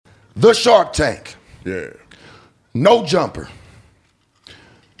The Shark Tank. Yeah. No jumper.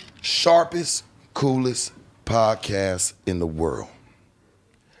 Sharpest, coolest podcast in the world.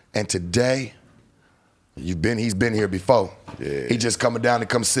 And today, he's been here before. Yeah. He just coming down to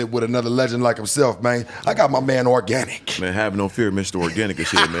come sit with another legend like himself, man. I got my man Organic. Man, have no fear, Mr. Organic and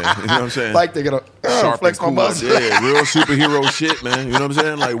shit, man. You know what I'm saying? Like they gonna Sharp flex and my cool. muscle. Yeah, real superhero shit, man. You know what I'm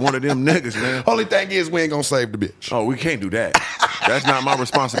saying? Like one of them niggas, man. Only thing is we ain't gonna save the bitch. Oh, we can't do that. That's not my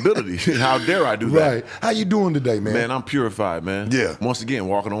responsibility. How dare I do that? Right. How you doing today, man? Man, I'm purified, man. Yeah. Once again,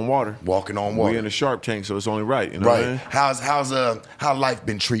 walking on water. Walking on water. We in the Shark Tank, so it's only right. You know what I mean? How life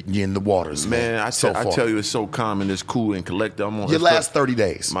been treating you in the waters, man? Man, I tell you, it's so calm and it's cool and collected. I'm on Your last 30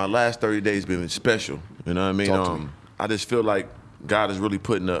 days. My last 30 days been special. You know what I mean? Talk to me. I just feel like God is really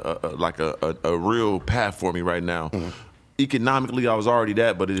putting a real path for me right now. Mm-hmm. Economically, I was already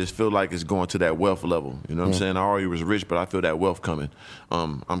that, but it just feel like it's going to that wealth level. You know what I'm saying? I already was rich, but I feel that wealth coming.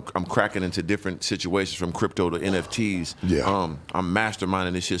 I'm cracking into different situations from crypto to NFTs. Yeah. I'm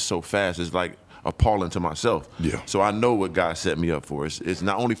masterminding this shit so fast. It's like appalling to myself. Yeah. So I know what God set me up for. It's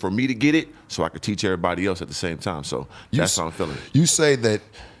not only for me to get it, so I could teach everybody else at the same time. So that's how I'm feeling. You say that,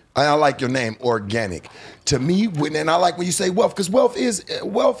 I like your name, Organic. To me, and I like when you say wealth, because wealth is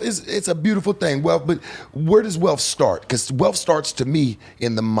it's a beautiful thing. Wealth, but where does wealth start? Because wealth starts to me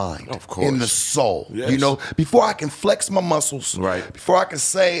in the mind, Of course. in the soul. Yes. You know, before I can flex my muscles, Right. Before I can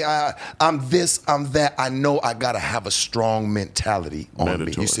say I'm this, I'm that, I know I gotta have a strong mentality on me.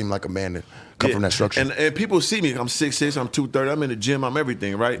 Mandatory. You seem like a man that come from that structure. And people see me. I'm 6'6", I'm 230. I'm in the gym. I'm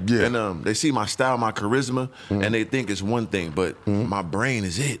everything, right? Yeah. And they see my style, my charisma, and they think it's one thing, but my brain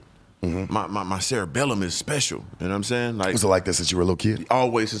is it. My cerebellum is special. You know what I'm saying? Like Was it like this since you were a little kid?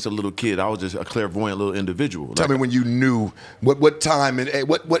 always since a little kid, I was just a clairvoyant little individual. Tell me when you knew, what time and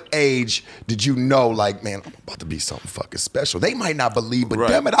what age did you know, like, man, I'm about to be something fucking special. They might not believe, but Right.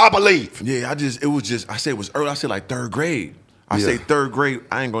 damn it, I believe. Yeah, I said it was early. I said like third grade. I Yeah. say third grade.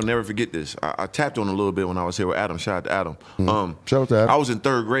 I ain't gonna never forget this. I tapped on a little bit when I was here with Adam. Shout out to Adam. Shout out to Adam. I was in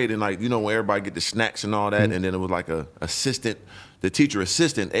third grade, and like when everybody get the snacks and all that, and then it was like the teacher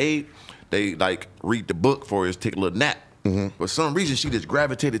assistant aide. They like read the book for us, take a little nap. For some reason, she just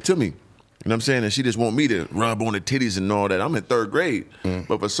gravitated to me. You know what I'm saying? And she just want me to rub on the titties and all that. I'm in third grade,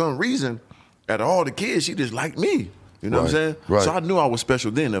 but for some reason, out of all the kids, she just liked me. You know what I'm saying? Right. So I knew I was special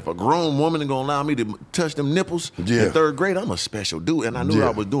then. If a grown woman is gonna allow me to touch them nipples Yeah. in third grade, I'm a special dude, and I knew Yeah.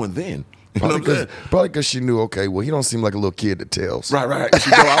 what I was doing then. You know what I'm saying? Probably because she knew, okay, well, he don't seem like a little kid that tells. Right. She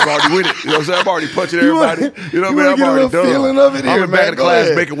know I'm already with it. You know what I'm saying? I'm already punching everybody. You know what I mean? wanna I'm get a already little done. feeling of it I'm here, in back man. of the Go class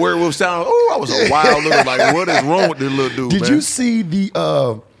ahead. making werewolf sound. Oh, I was a wild little like, what is wrong with this little dude, Did man? you see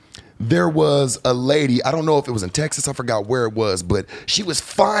there was a lady, I don't know if it was in Texas, I forgot where it was, but she was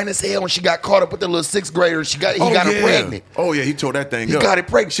fine as hell when she got caught up with the little sixth grader. He got her pregnant. Oh, yeah, he tore that thing He up. got it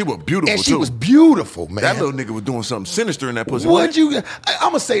pregnant. She was beautiful, and she too. was beautiful, man. That little nigga was doing something sinister in that pussy. Would you? I'm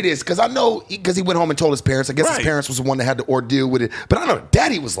gonna say this because I know because he went home and told his parents. I guess his Right. parents was the one that had to ordeal with it. But I know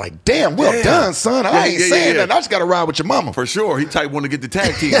Daddy was like, "Damn, well Yeah. done, son. I ain't Yeah, saying yeah. nothing. I just got to ride with your mama." For sure. He type one to get the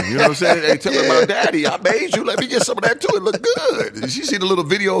tag team. You know what I'm saying? Hey, tell me about daddy. I made you. Let me get some of that too. It look good. Did you see the little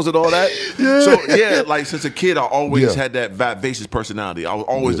videos and all that? So, yeah, like since a kid, I always Yeah. had that vivacious personality. I was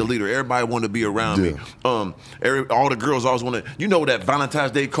always the leader. Everybody wanted to be around me. All the girls always wanted, that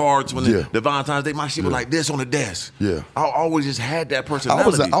Valentine's Day cards when Yeah. the Valentine's Day, my shit was like this on the desk. Yeah. I always just had that I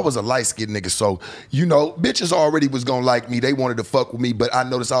personality. was a light skinned nigga, so bitches already was gonna like me. They wanted to fuck with me, but I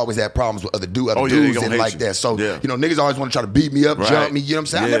noticed I always had problems with other they dudes gonna didn't hate like you. that. So Yeah. niggas always want to try to beat me up, Right. jump me. You know what I'm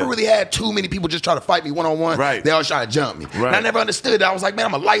saying? I Yeah. never really had too many people just try to fight me one on one. Right. They always try to jump me. Right. And I never understood that. I was like, man,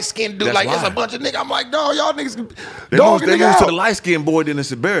 I'm a light skinned dude. That's like it's why. a bunch of niggas. I'm like, no, y'all niggas They dog move a nigga to out. the light skinned boy, then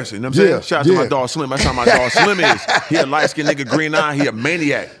it's embarrassing. You know what I'm Yeah, saying? Shout out to my yeah. dog Slim. That's how my dog Slim is. He a light skinned nigga, green eye. He a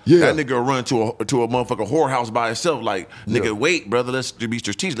maniac. Yeah. That nigga will run to a motherfucking whorehouse by himself. Like, nigga, wait, brother, let's be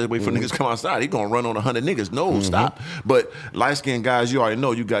strategic. Let's wait for niggas to come outside. He gonna run on 100 niggas. No, stop. But light skinned guys, you already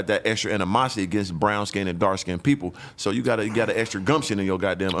know you got that extra animosity against brown skinned and dark skinned people. So you got an extra gumption in your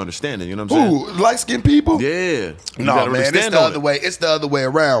goddamn understanding. You know what I'm saying? Ooh, light skinned people? Yeah. You No, gotta man, it's stand the on other it. way. It's the other way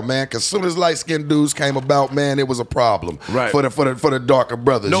around, man. Because soon as light skinned dudes came about, man, it was a problem Right. for the darker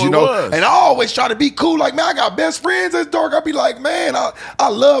brothers. No, you it know, was. and I always try to be cool. Like, man, I got best friends that's dark. I be like, man, I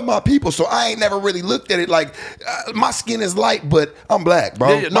love my people, so I ain't never really looked at it like my skin is light, but I'm black, bro.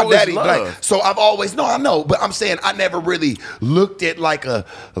 Yeah, my no, it's daddy love. black. So I've always I know, but I'm saying I never really looked at like a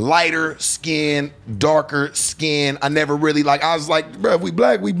lighter skin, darker skin. I never really I was like, bro, we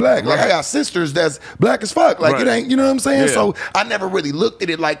black. Like I got sisters that's black as fuck. Like Right. it ain't, you know what I'm saying? Yeah. So I never really looked at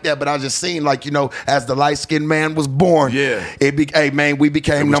it like that, but I just seen like, as the light skinned man was born, it became, man, we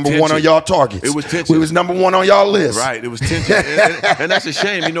became number one on y'all targets. It was tension. We was number one on y'all list. Right. It was tension. and that's a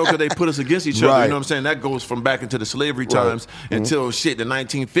shame, because they put us against each other. Right. You know what I'm saying? That goes from back into the slavery times until the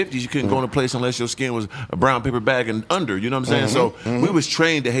 1950s. You couldn't go in a place unless your skin was a brown paper bag and under. You know what I'm saying? So we was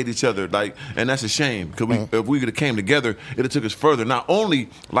trained to hate each other, and that's a shame, because if we could have came together, it'd have took us further. Not only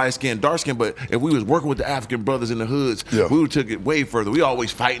light skin, dark skin, but if we was working with the African brothers in the hoods, we would have took it way further. We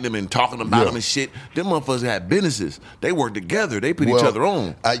always fighting them and talking about them and shit. Them motherfuckers had businesses. They worked together. They put each other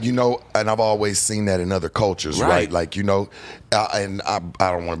on. And I've always seen that in other cultures, right? Like, and I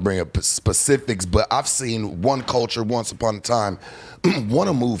don't want to bring up specifics, but I've seen one culture once upon a time want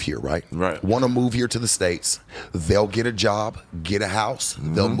to move here, right? Want to move here to the States. They'll get a job, get a house.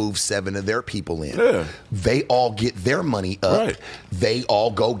 They'll move 7 of their people in. Yeah. They all get their money up. Right. They all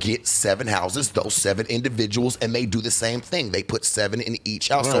go get 7 houses, those 7 individuals, and they do the same thing. They put 7 in each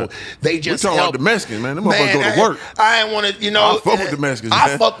house. Right. So they just talking help. about the Mexicans, man. Them motherfuckers go to work. I ain't want to, I fuck with the Mexicans, I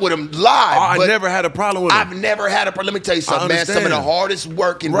man. fuck with them live. I never had a problem with them. I've never had a problem. Let me tell you something, man. Some of the hardest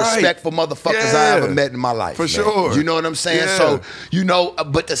working, respectful motherfuckers I ever met in my life. For sure. You know what I'm saying? Yeah. So,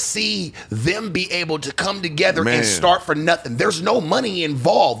 but to see them be able to come together and start for nothing. There's no money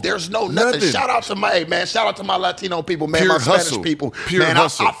involved. There's no nothing. Shout out to my Latino people, man, Pure my hustle. Spanish people. Pure man,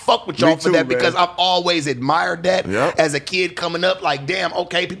 hustle. I fuck with y'all Me for too, that man. because I've always admired that as a kid coming up. Like, damn,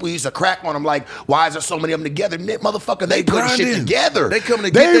 okay, people used to crack on them. Like, why is there so many of them together? Motherfucker, they putting shit together. They coming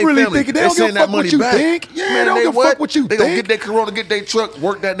to they get their really family. thinking they don't give a fuck what you think. Yeah, Man, they don't give a fuck what you They think. gonna get their Corona, get their truck,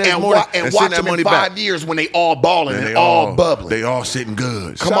 work that next morning, and send watch that them money in 5 back. years when they all balling and they all bubbling. They all sitting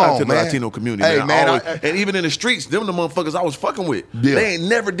good. Come Shout out on, to the man. Latino community, Hey, man. man, Always, and even in the streets, them the motherfuckers I was fucking with. Yeah. They ain't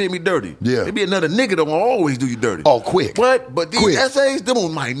never did me dirty. Yeah. They be another nigga that will always do you dirty. Oh, quick. But these Quick. essays, them were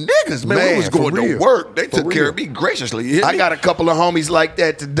my niggas, man. Man, We was going for to real. work. They For took care real. of me graciously. You hear I me? got a couple of homies like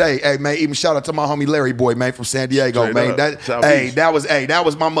that today. Hey, man, even shout out to my homie Larry Boy, man, from San Diego, Straight man. up. Southeast. That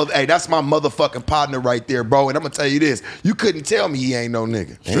was my mother. Hey, that's my motherfucking partner right there, bro. And I'm gonna tell you this: you couldn't tell me he ain't no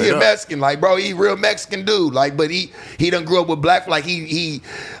nigga. Straight He a up. Mexican, like, bro. He real Mexican dude, like, but he done grew up with black. Like he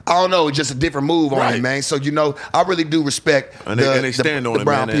I don't know, just a different move on him, man. So I really do respect And they stand on the it,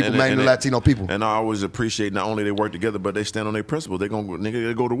 brown man. people, man, the Latino people. And I always appreciate not only they work together, but they stand on their principles. They go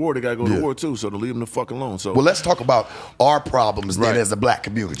to war. They gotta go to war too. So to leave them the fuck alone. So well, let's talk about our problems then Right. as a black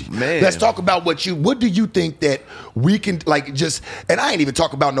community. Man. Let's talk about what do you think that we can and I ain't even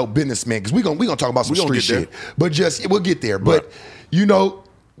talk about no businessman because we gonna talk about some We gonna street get shit. But we'll get there. But Right.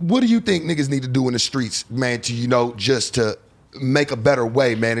 what do you think niggas need to do in the streets, man, to just to make a better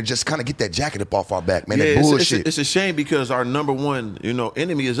way, man, and just kind of get that jacket up off our back, man. That bullshit. It's a shame because our number one,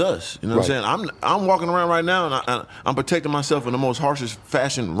 enemy is us. You know what I'm saying? I'm walking around right now and I'm protecting myself in the most harshest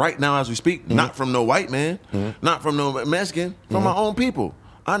fashion right now as we speak. Not from no white man, not from no Mexican, from my own people.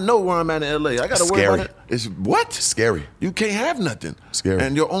 I know where I'm at in LA. I got to worry about it. It's what? Scary. You can't have nothing. Scary.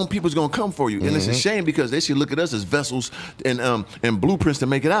 And your own people's gonna come for you. And it's a shame because they should look at us as vessels and blueprints to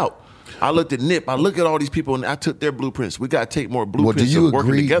make it out. I looked at Nip. I look at all these people, and I took their blueprints. We got to take more Well, blueprints do you of working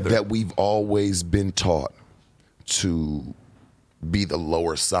agree together. that we've always been taught to be the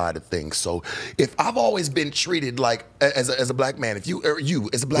lower side of things? So if I've always been treated like as a black man, if you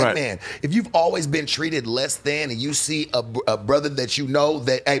as a black Right. man, if you've always been treated less than, and you see a brother that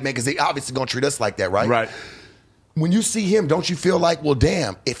that, hey man, because they obviously gonna treat us like that, right? Right. When you see him, don't you feel like, well,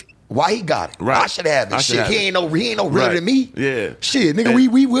 damn, why he got it? Right. I should have it. I should Shit, have he it. ain't no realer Right. than me. Yeah. Shit, nigga, And-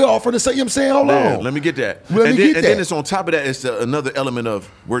 we all for the same. You know what I'm saying? Hold Yeah, on. let me get that. Let me get and that. then it's on top of that, it's another element of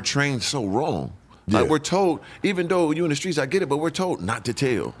we're trained so wrong. Like Yeah. we're told, even though you in the streets, I get it, but we're told not to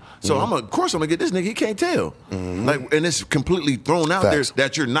tell. So of course I'm gonna get this nigga. He can't tell. Like, and it's completely thrown out Facts. there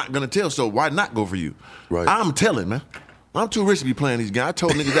that you're not gonna tell. So why not go for you? Right. I'm telling, man. I'm too rich to be playing these games. I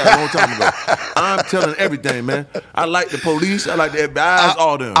told niggas that a long time ago. I'm telling everything, man. I like the police. I like the FBI.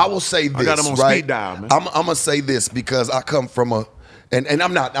 All them. I will say this. I got them on right? speed dial, man. I'm gonna say this because I come from and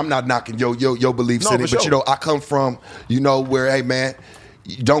I'm not knocking your beliefs No, in it, for but sure. I come from where, hey man,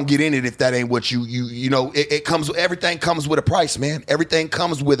 you don't get in it if that ain't what it comes. Everything comes with a price, man. Everything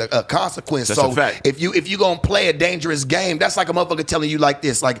comes with a consequence. That's so a fact. if you gonna play a dangerous game, that's like a motherfucker telling you like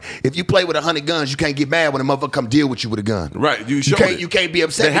this. Like if you play with 100 guns, you can't get mad when a motherfucker come deal with you with a gun. Right. You can't be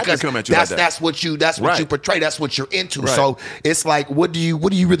upset They have to because come at you like that. that's what you Right. portray. That's what you're into. Right. So it's like, what do you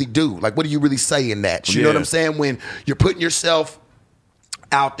really do? Like, what do you really say in that? You know what Yeah. I'm saying? When you're putting yourself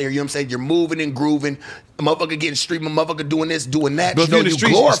out there, you know what I'm saying? You're moving and grooving. A motherfucker getting street, a motherfucker doing this, doing that. But if you're in the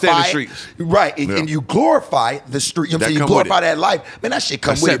streets, you stay in the streets. Right. Yeah. And you glorify the street. You know what I'm That saying? You come glorify with it. that life. Man, that shit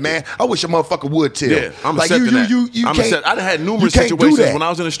come with Accept it, man. it. I wish a motherfucker would tell. Yeah, I'm like accepting that. you I done had numerous you can't do situations that. when I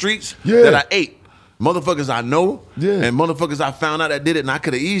was in the streets Yeah. that I ate. motherfuckers I know, Yeah. and motherfuckers I found out that did it, and I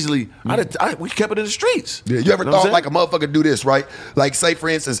could have easily, we kept it in the streets. Yeah, you ever know what thought I'm like a motherfucker do this, right? Like say for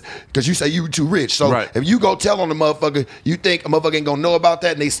instance, because you say you were too rich. So Right. if you go tell on the motherfucker, you think a motherfucker ain't gonna know about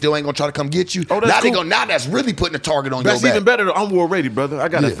that and they still ain't gonna try to come get you. Oh, that's now they cool. go, now that's really putting a target on That's your back. even better. I'm war ready, brother. I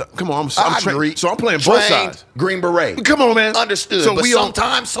got to Yeah. come on. I I'm trained, agree. so I'm playing both Trained, sides. Green Beret. Come on, man. Understood. So but we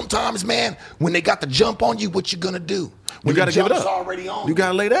sometimes, man, when they got the jump on you, what you gonna do? When You got to the give it jump's up. already on You got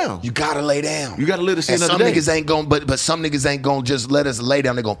to lay down. You gotta lay down. You gotta live to see and another some day. niggas ain't gonna, but some niggas ain't gonna just let us lay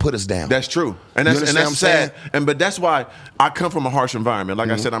down. They're gonna put us down. That's true, and You that's understand what I'm sad. saying? But that's why I come from a harsh environment. Like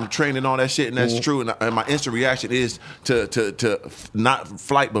I Mm-hmm. said, I'm training all that shit, and that's true. And my instant reaction is to not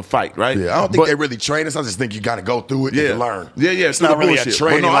flight but fight. Right? Yeah, I don't think But- they really train us. I just think you gotta go through it Yeah. and learn. Yeah, It's through not the really a bullshit.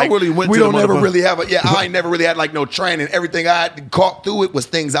 training. But no, I like, really went we to don't the ever motherfucker. really have a. Yeah, I ain't never really had like no training. Everything I caught through it was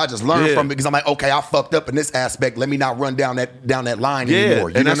things I just learned Yeah. from it because I'm like, okay, I fucked up in this aspect. Let me not run down that line Yeah, anymore.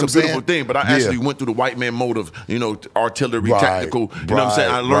 You and know that's what a I'm beautiful saying? thing. But I Yeah. actually went through the white man mode of, artillery, Right, tactical. You know what I'm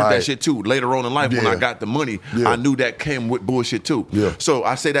saying? I learned right. that shit too. Later on in life, when Yeah. I got the money, Yeah. I knew that came with bullshit too. Yeah. So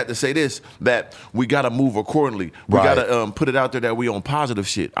I say that to say this, that we got to move accordingly. We Right. got to put it out there that we on positive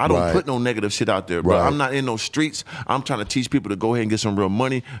shit. I don't Right. put no negative shit out there, bro. Right. I'm not in those streets. I'm trying to teach people to go ahead and get some real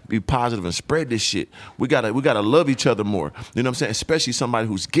money, be positive, and spread this shit. We gotta love each other more. You know what I'm saying? Especially somebody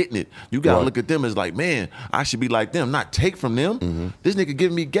who's getting it. You gotta Right. look at them as like, man, I should be like them, not take from them. This nigga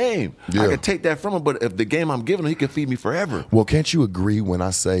giving me game. Yeah. I can take that from him, but if the game I'm giving him, he can feed me forever. Well, can't you agree when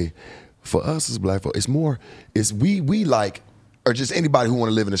I say, for us as black folk, it's we like, or just anybody who want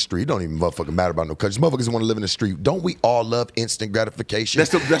to live in the street, don't even motherfucking matter about no country. Motherfuckers want to live in the street. Don't we all love instant gratification?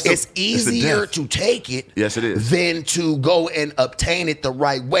 It's easier death. to take it Yes, it is. than to go and obtain it the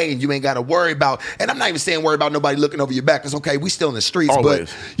right way. And you ain't got to worry about, and I'm not even saying worry about nobody looking over your back. It's okay, we still in the streets. Always.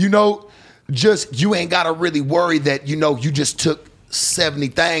 But, just you ain't got to really worry that, you just took 70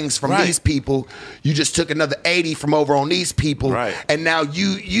 things from Right. these people. You just took another 80 from over on these people. Right. And now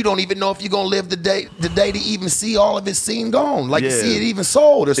you don't even know if you're gonna live the day to even see all of it seen gone, like to Yeah. see it even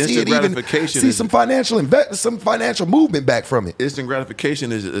sold, or see Instant it even gratification see is- some financial movement back from it. Instant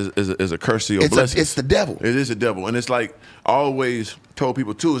gratification is a curse to your blessings. It's the devil. It is a devil. And it's like, I always told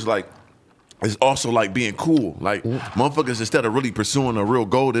people too, it's also like being cool. Like motherfuckers, instead of really pursuing a real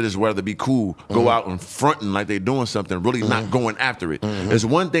goal, they just rather be cool, go out and fronting like they doing something, really not going after it. It's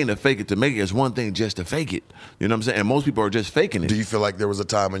one thing to fake it to make it. It's one thing just to fake it. You know what I'm saying? And most people are just faking it. Do you feel like there was a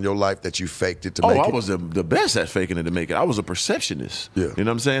time in your life that you faked it to make I it? was the best at faking it to make it. I was a perceptionist. Yeah. You know what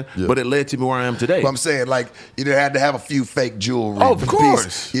I'm saying? Yeah. But it led to me where I am today. But I'm saying, like, you done had to have a few fake jewelry. Oh, of piece.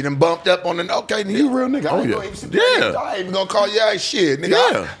 course. You done bumped up on the, okay, then you real nigga. I ain't yeah. gonna even, Yeah. I ain't even gonna call you out shit, nigga.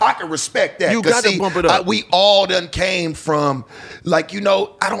 Yeah. I can respect that. You 'Cause got to bump it up. we all done came from, like, I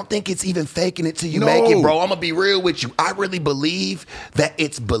don't think it's even faking it till you make it, No. bro. I'm gonna be real with you. I really believe that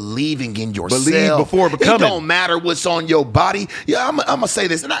it's believing in yourself. Believe before becoming. It don't matter what's on your body. Yeah, I'm gonna say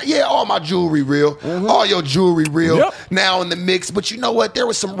this. And all my jewelry real. All your jewelry real. Yep. Now in the mix. But you know what? There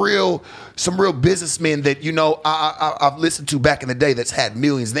was some real businessmen that, I've listened to back in the day that's had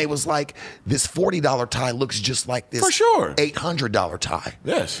millions. And they was like, this $40 tie looks just like this For sure. $800 tie.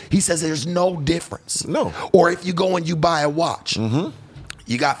 Yes. He says there's no difference. No. Or if you go and you buy a watch,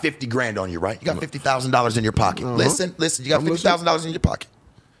 you got 50 grand on you, right? You got $50,000 in your pocket. Listen, you got $50,000 in your pocket.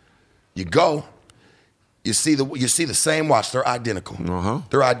 You go, you see the same watch. They're identical.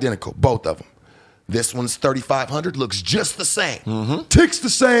 They're identical, both of them. This one's 3,500, looks just the same. Ticks the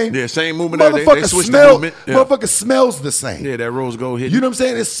same. Yeah, same movement. They Motherfucker switched the movement. Yeah. Motherfucker smells the same. Yeah, that rose gold hit. You know what I'm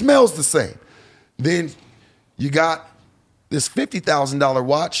saying? It smells the same. Then you got this $50,000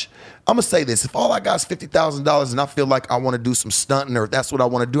 watch. I'm gonna say this: if all I got is $50,000 and I feel like I want to do some stunting, or if that's what I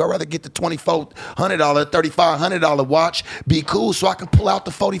want to do, I'd rather get the $2,400, $3,500 watch, be cool, so I can pull out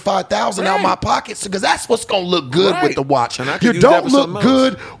the $45,000 out my pockets, because that's what's gonna look good with the watch. And I can You use that don't for look something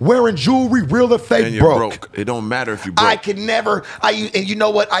good wearing jewelry, real or fake, and you're broke. broke. It don't matter if you broke. I could never. And you know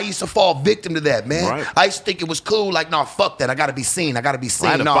what? I used to fall victim to that, man. Right. I used to think it was cool. Like, no, fuck that. I gotta be seen. I gotta be seen.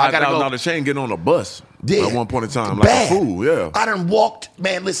 I had a No, I gotta go. $5,000 chain getting on a bus Yeah. at one point in time, Bad. like a fool. Yeah. I done walked,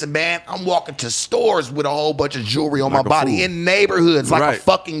 man, listen, man, I'm walking to stores with a whole bunch of jewelry on Like my a body fool. in neighborhoods like a Right.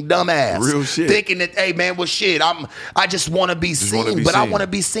 fucking dumbass. Real shit. Thinking that, hey, man, well, shit, I just want to be wanna seen, be but I seen. want to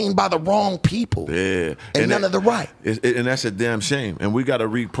be seen by the wrong people. Yeah. And none of the right. And that's a damn shame. And we got to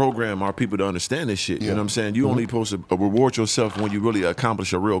reprogram our people to understand this shit. You know what I'm saying? You only supposed to reward yourself when you really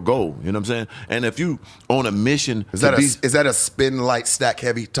accomplish a real goal. You know what I'm saying? And if you on a mission Is to that a spin light stack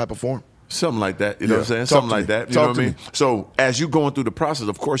heavy type of form? something like that, you know what I'm saying? Talk Something to like me. that. You Talk know what to I mean? me. So as you going through the process,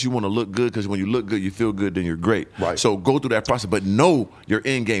 of course you want to look good, because when you look good, you feel good, then you're great. Right. So go through that process, but know your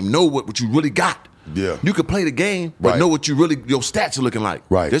end game. Know what you really got. Yeah. You can play the game, but Right. know what your stats are looking like.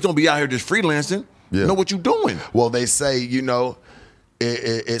 Right. Just don't be out here just freelancing. Yeah. Know what you're doing. Well, they say,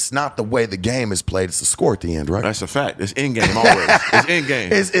 it's not the way the game is played; it's the score at the end, right? That's a fact. It's in game always. It's in game.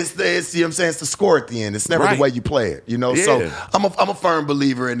 It's you know what I'm saying? It's the score at the end. It's never Right. the way you play it, Yeah. So I'm a firm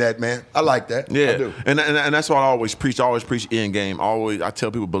believer in that, man. I like that. Yeah, I do. and that's what I always preach. I always preach in game. I tell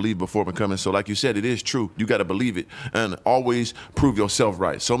people believe before becoming. So like you said, it is true. You got to believe it and always prove yourself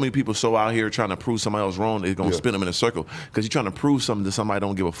right. So many people out here trying to prove somebody else wrong. They're gonna spin them in a circle because you're trying to prove something to somebody that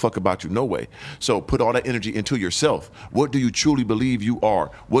don't give a fuck about you. No way. So put all that energy into yourself. What do you truly believe you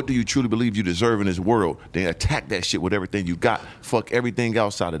are? What do you truly believe you deserve in this world? Then attack that shit with everything you got. Fuck everything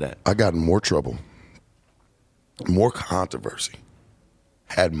outside of that. I got in more trouble, more controversy,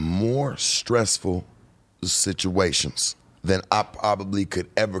 had more stressful situations than I probably could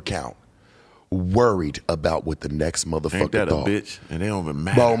ever count. Worried about what the next motherfucker Ain't that thought. a bitch? And they don't even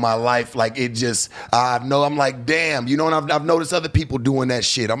matter. Bro, my life, like it just, I'm like, damn, and I've noticed other people doing that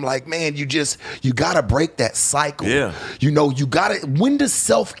shit. I'm like, man, you gotta break that cycle. Yeah. You gotta, when does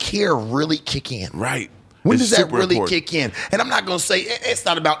self-care really kick in? Right. When It's does that super really important. kick in? And I'm not gonna say it's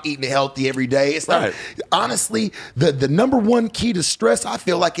not about eating healthy every day. It's not. Right. Honestly, the number one key to stress, I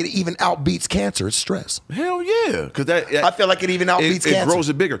feel like it even outbeats cancer. It's stress. Hell yeah, because I feel like it even outbeats it cancer. grows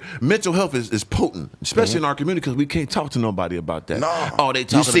it bigger. Mental health is potent, especially in our community because we can't talk to nobody about that. No. Oh, they You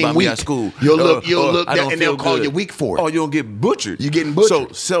talking seem about me weak. at school. You'll look I don't and they'll feel call good. you weak for it. Oh, you'll get butchered. You're getting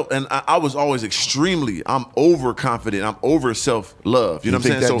butchered. And I was always I'm overconfident. I'm over self-love. You know what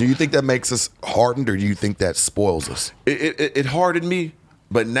I'm saying? Do you think that makes us hardened, or do you think that spoils us? It hardened me,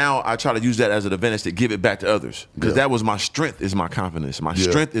 but now I try to use that as an advantage to give it back to others because that was my strength, is my confidence. My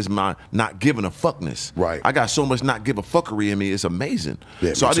strength is my not giving a fuckness. Right. I got so much not give a fuckery in me. It's amazing.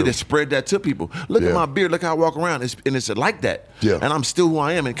 Yeah, so me I need too. to spread that to people. Look at my beard. Look how I walk around. It's like that. Yeah. And I'm still who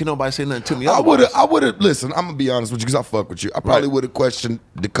I am, and can nobody say nothing to me? I otherwise. would have. Listen, I'm gonna be honest with you because I fuck with you. I probably would have questioned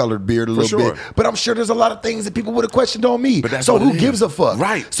the colored beard a little sure. bit, but I'm sure there's a lot of things that people would have questioned on me. But that's so what who it gives is. a fuck?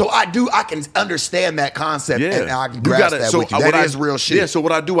 Right. So I can understand that concept, Yeah. and I can grasp that with you. That is real shit. Yeah, so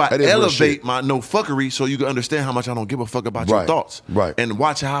what I do, I That is real elevate shit. my no fuckery so you can understand how much I don't give a fuck about your Right. thoughts. Right. And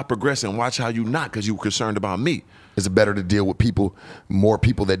watch how I progress and watch how you not because you concerned about me. Is it better to deal with more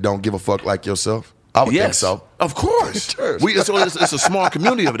people that don't give a fuck like yourself? I would think so. Of course. Sure. It's a small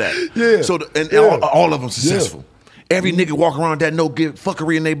community of that. Yeah. So all of them successful. Every nigga walk around that no give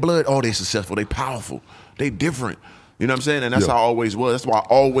fuckery in their blood. Oh, they successful. They powerful. They different. You know what I'm saying? And that's how I always was. That's why I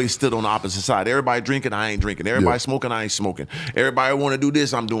always stood on the opposite side. Everybody drinking, I ain't drinking. Everybody smoking, I ain't smoking. Everybody want to do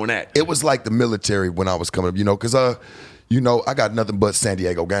this, I'm doing that. It was like the military when I was coming up, because I got nothing but San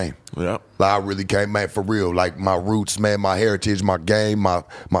Diego game. Yep. Like, I really came, man, for real. Like my roots, man, my heritage, my game, my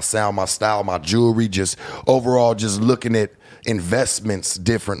sound, my style, my jewelry, just overall just looking at investments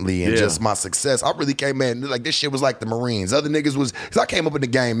differently and just my success. I really came, man, like this shit was like the Marines. Other niggas was, because I came up in the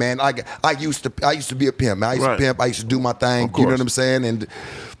game, man. I used to be a pimp, man. I used to pimp. I used to do my thing. You know what I'm saying? And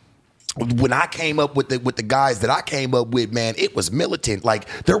when I came up with the guys that I came up with, man, it was militant. Like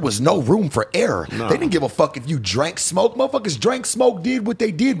there was no room for error. No. They didn't give a fuck if you drank smoke. Motherfuckers drank smoke, did what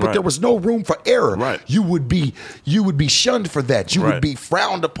they did, but there was no room for error. Right. You would be shunned for that. You would be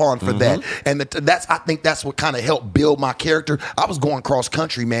frowned upon for that. And I think that's what kind of helped build my character. I was going cross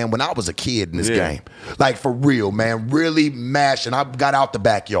country, man, when I was a kid in this game. Like for real, man, really mashing. I got out the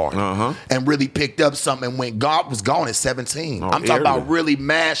backyard and really picked up something when God was gone at 17. I'm talking about really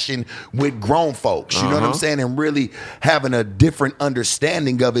mashing with grown folks, you know what I'm saying, and really having a different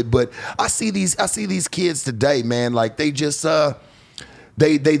understanding of it. But I see these kids today, man, like they just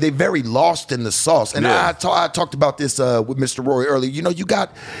they very lost in the sauce. And I talked about this with Mr. Rory earlier. You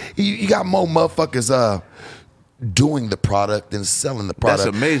got more motherfuckers doing the product than selling the product.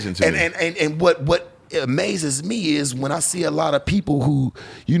 That's amazing to me. And what amazes me is when I see a lot of people who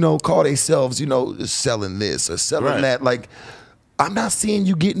call themselves selling this or selling that, like, I'm not seeing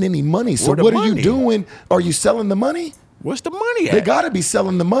you getting any money. So what are you doing? Are you selling the money? What's the money at? They gotta be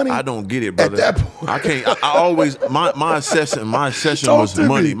selling the money. I don't get it, brother. At that point. I can't. I always my obsession Talk was to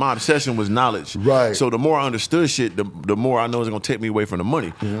money. me. My obsession was knowledge. Right. So the more I understood shit, the more I know it's gonna take me away from the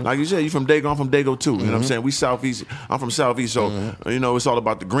money. Like you said, you from Dago, I'm from Dago too. You know what I'm saying? We Southeast. I'm from Southeast, so it's all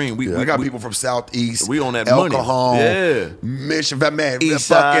about the green. I got people from Southeast. We on that El money. Cajon, Yeah. Mission, man. East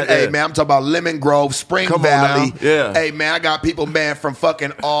fucking, side, hey, yeah. man, I'm talking about Lemon Grove, Spring Come on Valley. now. Yeah. Hey, man, I got people, man, from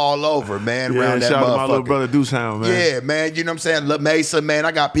fucking all over, man, around that shout out to motherfucker. my little brother Deuce Hound, man. Yeah, man. You know what I'm saying? La Mesa, man.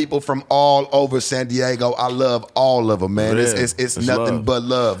 I got people from all over San Diego. I love all of them, man. Yeah, it's nothing love. but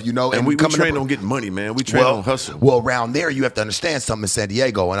love, you know. And we train up, on getting money, man. We train on hustle. Well, around there, you have to understand something in San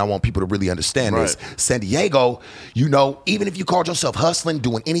Diego, and I want people to really understand this. San Diego, you know, even if you called yourself hustling,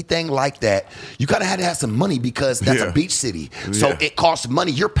 doing anything like that, you kind of had to have some money because that's a beach city. So it costs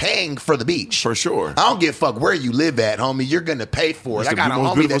money. You're paying for the beach. For sure. I don't give a fuck where you live at, homie. You're going to pay for it. It's the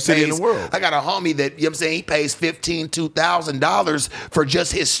most beautiful city in the world. I got a homie that, you know what I'm saying, he pays $2,000 for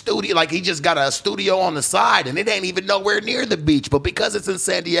just his studio. Like, he just got a studio on the side, and it ain't even nowhere near the beach. But because it's in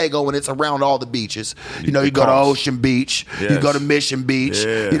San Diego and it's around all the beaches, you know, you go to Ocean Beach, you go to Mission Beach,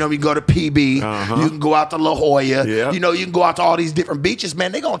 you know, you go to PB, you can go out to La Jolla, you know, you can go out to all these different beaches,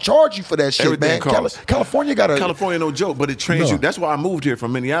 man. They gonna charge you for that shit, Everything man. California got a... California no joke, but it trains you. That's why I moved here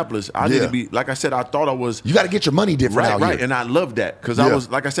from Minneapolis. I need to be, like I said, I thought I was... You got to get your money different out here. And I love that because I was,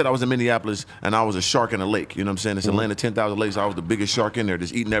 like I said, I was in Minneapolis and I was a shark in a lake. You know what I'm saying? It's Atlanta, 10,000 lakes. I was the biggest shark in there,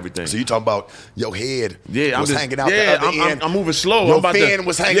 just eating everything. So you talking about your head was hanging out the other end. I'm moving slow. Your fin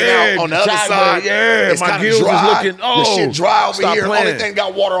was hanging out on the other side. Yeah, my gills was looking, your shit dry over here. Playing. Only thing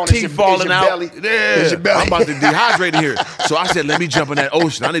got water on Teeth falling out. Belly. Yeah, I'm about to dehydrate here. So I said, let me jump in that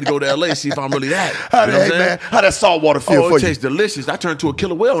ocean. I need to go to LA, see if I'm really that. How that salt water feel for you? It tastes delicious. I turned to a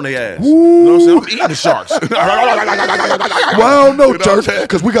killer whale on their ass. You know what I'm saying? I'm eating the sharks. Well, I don't know, Church,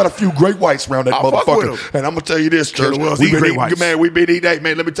 because we got a few great whites around that motherfucker. And I'm going to tell you this, Church. We've been eating,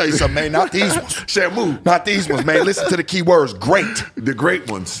 man, let me tell you something, man. Not these ones. Shamu. Not these ones, man. Listen to the key words. Great. The great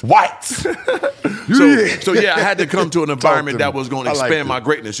ones. Whites. So I had to come to an environment that was going to expand my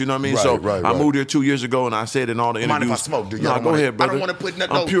greatness. You know what I mean? I moved here 2 years ago, and I said in all the interviews. Mind if I smoke, dude? No, go ahead, brother. I don't want to put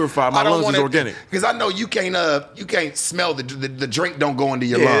nothing. I'm purified. My lungs is organic. Because I know you can't smell the drink don't go into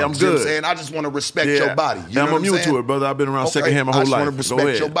your lungs. I'm good. You know what I'm saying? I just want to respect your body. You know I'm immune to it, brother. I've been around secondhand my whole life. I just want to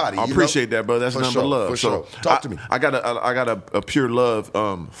respect your body. I appreciate that, brother. That's number love. For sure. Talk to me. I got a pure love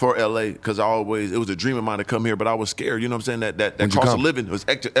for LA because it was a dream of mine to come here, but I was scared. You know what I'm saying? That cost of living was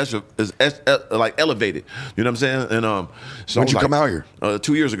like elevated. You know what I'm saying? And so when'd you come out here?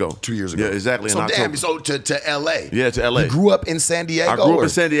 2 years ago. 2 years ago. Yeah, exactly. So damn. So to LA. Yeah, to LA. You grew up in San Diego. I grew up in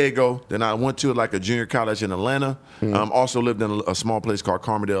San Diego. Then I went to like a junior college in Atlanta. Also lived in a small place called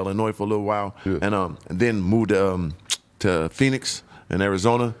Carmerdale, Illinois for a little while, and then moved to Phoenix in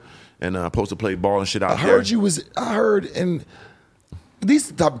Arizona, and I supposed to play ball and shit out there. I heard in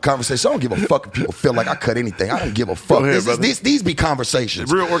these type of conversations, I don't give a fuck if people feel like I cut anything. I don't give a fuck. These be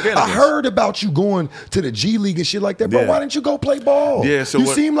conversations. Real organic. I heard about you going to the G League and shit like that, bro. Why didn't you go play ball? Yeah, so you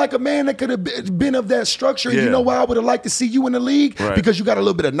seem like a man that could have been of that structure. And you know why I would have liked to see you in the league? Right. Because you got a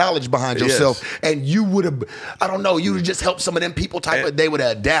little bit of knowledge behind yourself. And you would have, I don't know, you would have just helped some of them people they would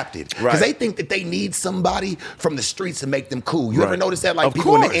have adapted. Because they think that they need somebody from the streets to make them cool. You ever notice that? Like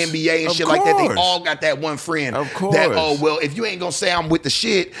people in the NBA and shit like that, they all got that one friend. Of course. That, well, if you ain't going to say I'm with the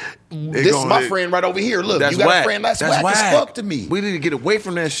shit, this is my friend right over here. Look, you got a friend that's whack as fuck to me. We need to get away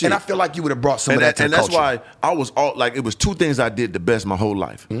from that shit. And I feel like you would have brought some of that to the culture. And that's why I was it was two things I did the best my whole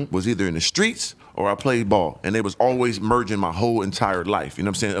life. Was either in the streets or I played ball. And they was always merging my whole entire life. You know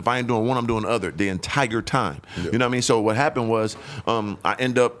what I'm saying? If I ain't doing one, I'm doing the other the entire time. You know what I mean? So what happened was I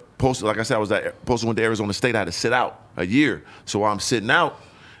end up posted, like I said, went to Arizona State. I had to sit out a year. So while I'm sitting out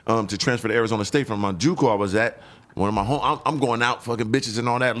to transfer to Arizona State from my JUCO I was at, one of my home, I'm going out, fucking bitches and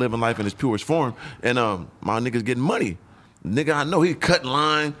all that, living life in its purest form, and my nigga's getting money. Nigga, I know he cutting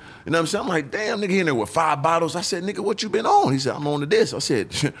line. You know what I'm saying? I'm like, damn, nigga, he in there with 5 bottles. I said, nigga, what you been on? He said, I'm on to this. I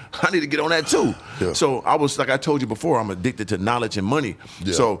said, I need to get on that too. So I was, like I told you before, I'm addicted to knowledge and money.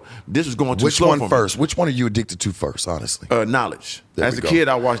 So this was going too slow for me. Which one first? Which one are you addicted to first, honestly? Knowledge. As a kid,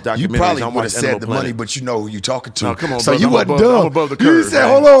 I watched documentaries. You probably would have said Animal the Planet. money, but you know who you talking to. No, come on, so brother. you wasn't I'm dumb. above the curve, You said,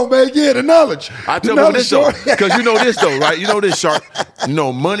 man. hold on, man. Yeah, the knowledge. I tell you this though, because you know this though, right? You know this, Shark. You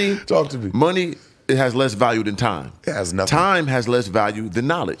know, money. Talk to me. Money. It has less value than time. It has nothing. Time has less value than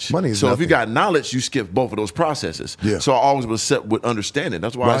knowledge. Money is so nothing. if you got knowledge, you skip both of those processes. Yeah. So I always was set with understanding.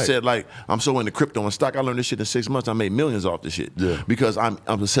 That's why I said, like, I'm so into crypto and stock. I learned this shit in 6 months. I made millions off this shit. Yeah. Because I'm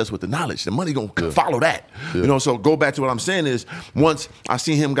obsessed with the knowledge. The money gonna follow that. You know, so go back to what I'm saying is once I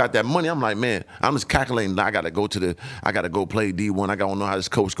see him got that money, I'm like, man, I'm just calculating. I gotta go play D1. I gotta know how this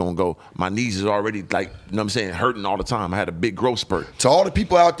coach gonna go. My knees is already like, you know what I'm saying, hurting all the time. I had a big growth spurt. To all the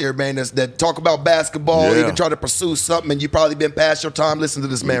people out there, man, that talk about basketball, even try to pursue something, and you probably been past your time. Listen to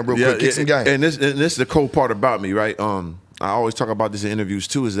this man real quick. Get some game. And this is the cool part about me, right? I always talk about this in interviews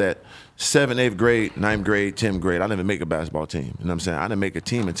too, is that 7th, 8th grade, 9th grade, 10th grade, I didn't even make a basketball team. You know what I'm saying? I didn't make a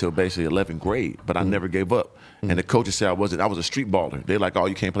team until basically 11th grade, but I never gave up. and the coaches said I was a street baller. They like, oh,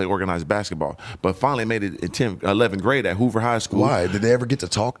 you can't play organized basketball. But finally made it in 10th, 11th grade at Hoover High School. Why? Did they ever get to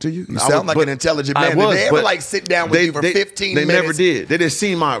talk to you? You sound like an intelligent man. Did they ever like sit down with you for 15 minutes? They never did. They just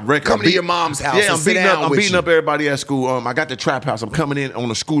seen my record. Come to your mom's house. Yeah, I'm beating up everybody at school. I got the trap house. I'm coming in on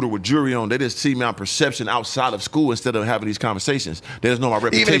a scooter with jewelry on. They just see my perception outside of school instead of having these conversations. They just know my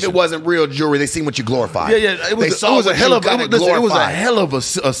reputation. Even if it wasn't real jewelry, they seen what you glorified. Yeah. It was a hell of a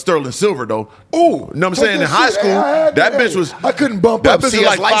sterling silver though. Ooh, you know what I'm saying? In high school, that bitch was. I couldn't bump that up. bitch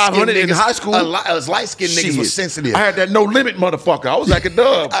was like 500 in high school. Us light-skinned niggas was sensitive. I had that no limit motherfucker. I was like a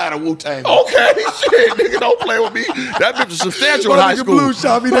dub. I had a Wu-Tang. Okay, shit, nigga, don't play with me. That bitch was substantial in high school. Blue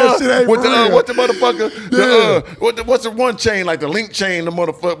shot me that shit ain't with real. What the motherfucker? What's the one chain, like the link chain, the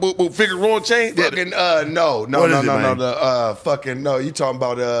motherfucker Figueroa chain? Fucking no. The fucking no. You talking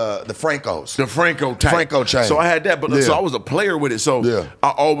about the Francos? The Franco type. Franco chain. So I had that, but so I was a player with it. So I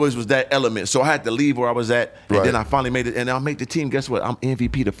always was that element. So I had to leave where I was at, and then I finally made it, and I made the team. Guess what? I'm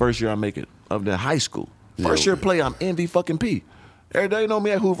MVP the first year I make it of the high school. First year play, I'm MVP. Everybody know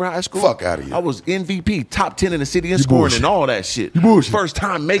me at Hoover High School. Fuck out of here. I was MVP, top 10 in the city in scoring and all that shit. First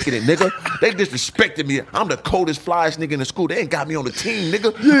time making it, nigga. They disrespected me. I'm the coldest, flyest nigga in the school. They ain't got me on the team,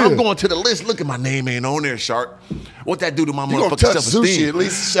 nigga. Yeah. I'm going to the list. Look at my name ain't on there, Shark. What that do to my motherfucking self-esteem? Sushi, at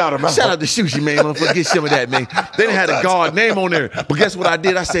least shout him out. Shout out to Sushi, man. Motherfucker, get some of that, man. They didn't have a guard name on there. But guess what I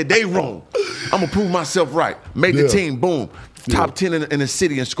did? I said, they wrong. I'm going to prove myself right. Made the team, boom. Top 10 in the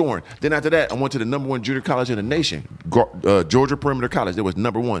city in scoring. Then after that, I went to the #1 junior college in the nation, Georgia Perimeter College. That was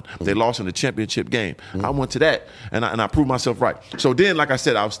 #1. They lost in the championship game. I went to that, and I proved myself right. So then, like I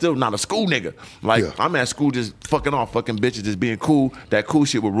said, I was still not a school nigga. I'm at school just fucking off, fucking bitches, just being cool. That cool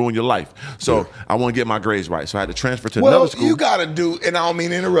shit will ruin your life. So I want to get my grades right. So I had to transfer to another school. Well, you got to do, and I don't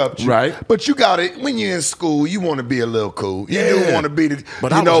mean to interrupt you. Right. But you got to, when you're in school, you want to be a little cool. You do want to be the,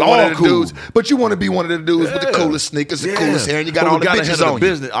 but one of the cool dudes. But you want to be one of the dudes with the coolest sneakers, the coolest hair, and you got all the bitches on you.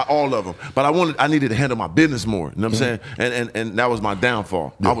 Business, all of them. But I needed to handle my business more. You know what I'm saying? And that was my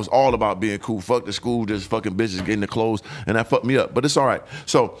downfall. I was all about being cool. Fuck the school, just fucking bitches getting the clothes, and that fucked me up. But it's all right.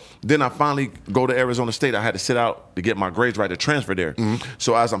 So then I finally go to Arizona State. I had to sit out to get my grades right to transfer there.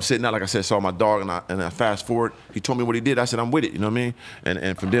 So as I'm sitting out, like I said, saw my dog, and I fast forward. He told me what he did. I said, I'm with it. You know what I mean?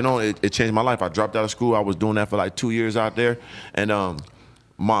 And from then on, it changed my life. I dropped out of school. I was doing that for like 2 years out there, and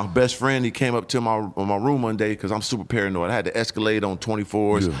my best friend, he came up to my room one day because I'm super paranoid. I had the Escalade on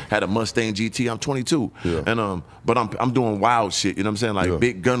 24s, had a Mustang GT. I'm 22, and but I'm doing wild shit. You know what I'm saying? Like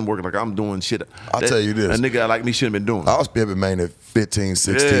big gun work. Like I'm doing shit. I'll tell you this: a nigga like me shouldn't have been doing. I was pimping man at 15,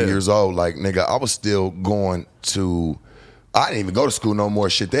 16 years old. Like nigga, I was still going to. I didn't even go to school no more.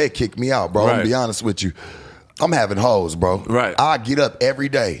 Shit, they had kicked me out, bro. I'm gonna be honest with you. I'm having hoes, bro. Right. I get up every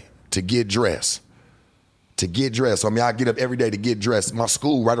day to get dressed. I mean, I get up every day to get dressed. My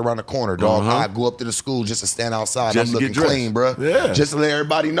school right around the corner, dog. I go up to the school just to stand outside. Just I'm looking clean, bro. Yeah. Just to let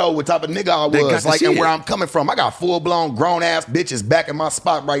everybody know what type of nigga I was, like, and where I'm coming from. I got full-blown grown-ass bitches back in my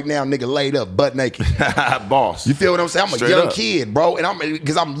spot right now, nigga, laid up, butt naked. Boss. You feel what I'm saying? I'm a young kid, bro, and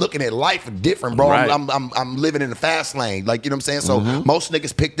because I'm looking at life different, bro. Right. I'm living in the fast lane, like, you know what I'm saying? So most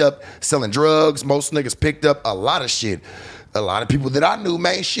niggas picked up selling drugs. Most niggas picked up a lot of shit. A lot of people that I knew,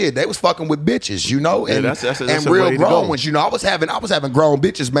 man, shit, they was fucking with bitches, you know, and that's real grown ones, you know. I was having grown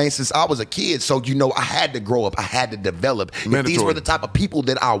bitches, man, since I was a kid. So, you know, I had to grow up, I had to develop. If these were the type of people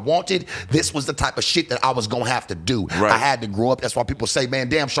that I wanted, this was the type of shit that I was gonna have to do. Right. I had to grow up. That's why people say, man,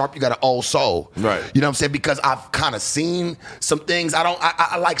 damn Sharp, you got an old soul. Right. You know what I'm saying? Because I've kind of seen some things.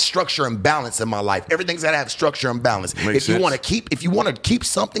 I like structure and balance in my life. Everything's gotta have structure and balance. If you want to keep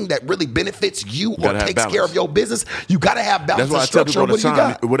something that really benefits you or takes care of your business, you gotta have balance. That's why I tell people all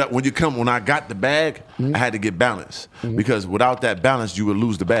the time. When I got the bag, I had to get balance because without that balance, you would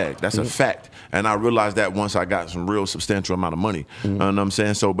lose the bag. That's a fact. And I realized that once I got some real substantial amount of money. You know what I'm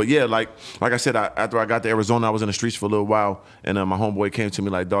saying? So, but yeah, like I said, after I got to Arizona, I was in the streets for a little while, and my homeboy came to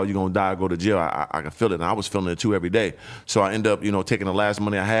me like, "Dog, you gonna die? Go to jail." I can feel it, and I was feeling it too every day. So I end up, you know, taking the last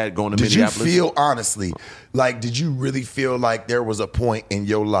money I had, going to Minneapolis. Did you feel honestly, like, did you really feel like there was a point in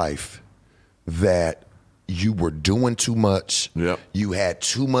your life that you were doing too much? You had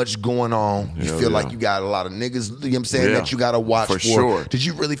too much going on. You feel like you got a lot of niggas, you know what I'm saying, that you got to watch for. Sure. Did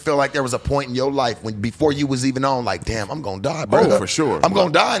you really feel like there was a point in your life before you was even on, like, damn, I'm going to die, bro? Oh, for sure. I'm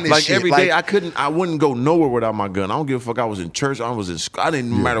going to die in this like shit. Every day, I wouldn't go nowhere without my gun. I don't give a fuck. I was in church. I was in school. I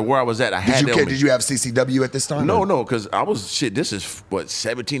didn't matter where I was at. Did you have CCW at this time? No, because I was, this is,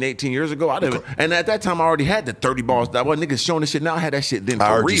 17, 18 years ago? And at that time, I already had the 30 balls. That was niggas showing this shit. Now I had that shit then for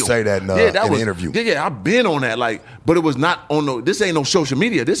real. I heard you say that in an interview. Yeah, I've been on that, like, but it was not on this ain't no social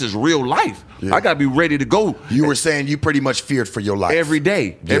media. This is real life. I gotta be ready to go. You were saying you pretty much feared for your life every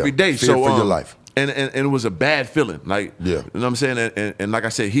day. Feared for your life. And it was a bad feeling. Like, Yeah. you know what I'm saying? And like I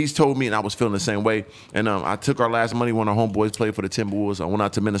said, he's told me, and I was feeling the same way. And I took our last money when our homeboys played for the Timberwolves. I went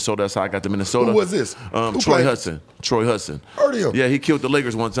out to Minnesota. That's how I got to Minnesota. Who was this? Who Troy played? Hudson. Troy Hudson. Heard of him. Yeah, he killed the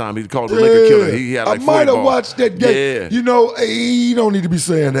Lakers one time. He called the Laker killer. He had like I 40 might have balls. watched that game. Yeah. You know, he don't need to be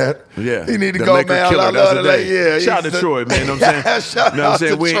saying that. Yeah. He need to The go, Laker man. killer, I that's love the the Lake. day. Yeah. Shout out to Troy, man. You know what I'm saying? Shout You know what I'm out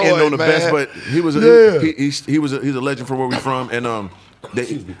saying? to We ain't Troy, ending on the man. best, but he's a legend for where we from. And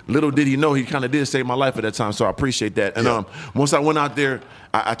little did he know, he kind of did save my life at that time, so I appreciate that. And once I went out there,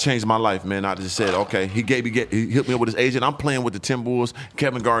 I changed my life, man. I just said, okay, he hooked me up with his agent. I'm playing with the Timberwolves,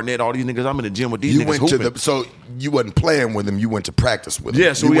 Kevin Garnett, all these niggas. I'm in the gym with these You niggas went hooping. so you wasn't playing with him. You went to practice with him.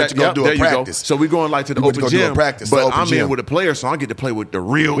 Yeah, so you we went to go do there a you go. practice. So we going like to the You went to open go do a gym, practice, the but open I'm gym. in with a player, so I get to play with the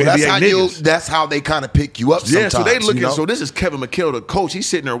real Well, NBA niggas. that's how they kind of pick you up. Yeah, Sometimes, so they looking. You know? So this is Kevin McHale, the coach. He's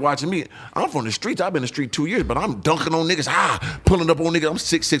sitting there watching me. I'm from the streets. I've been in the street 2 years, but I'm dunking on niggas. Pulling up on niggas. I'm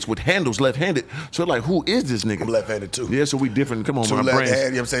 6'6" with handles, left-handed. So like, who is this nigga? I'm left-handed too. Yeah, so we different. Come on, Two my left brains. hand, you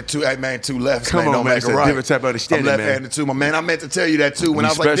know what I'm saying? Two lefts, Come man, on, don't man, make it's it a right. different type of understanding, I'm man. left-handed too, my man. I meant to tell you that too. When We I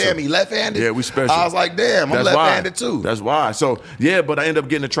was like, special. damn, he left-handed? Yeah, we special. I was like, damn, I'm That's left-handed why. too. That's why. So yeah, but I ended up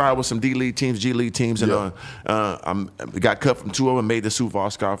getting a try with some D League teams, G League teams, and I got cut from 2 of them. Made the Sioux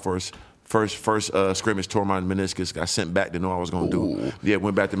Falls Sky first scrimmage, tore my meniscus. Got sent back to know what I was gonna do. Yeah,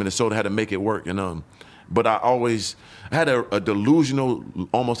 went back to Minnesota, had to make it work, and but I had a delusional,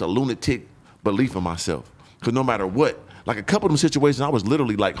 almost a lunatic belief in myself. Because no matter what, like a couple of them situations, I was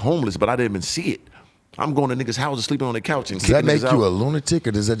literally like homeless, but I didn't even see it. I'm going to niggas' houses, sleeping on the couch, and Does that make niggas you out. a lunatic,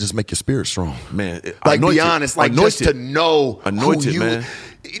 or does that just make your spirit strong? Man, Like, anointed. be honest, like Anointed. just to know Anointed, who you, man.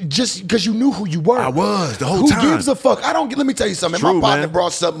 just because you knew who you were. I was the whole who time. Who gives a fuck? Let me tell you something. True, My partner man.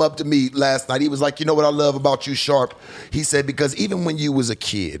 brought something up to me last night. He was like, you know what I love about you, Sharp? He said, because even when you was a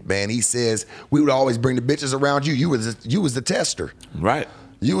kid, man, he says, we would always bring the bitches around you. You was the tester. Right.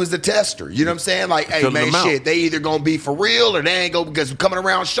 You was the tester. You know what I'm saying? Like, hey, Filling man, them out. shit, they either gonna be for real or they ain't gonna, because coming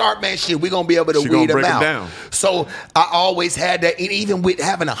around Sharp, man, shit, we gonna be able to She gonna weed them break 'em out. down. So I always had that, and even with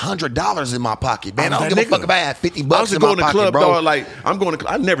having $100 in my pocket, man, I don't give a fuck if I had $50 I was in just my going to pocket, club, bro. dog. Like I'm going to.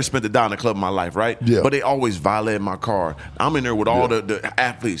 I never spent a dime in the club in my life, right? Yeah. But they always violated my car. I'm in there with all the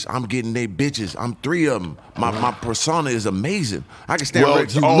athletes. I'm getting they bitches. I'm 3 of them. My persona is amazing. I can stand Well, right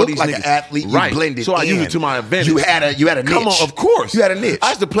to you all look these like niggas. an athlete. You Right. blended So I use in. it to my advantage. You had a niche. Come on, of course. You had a niche. I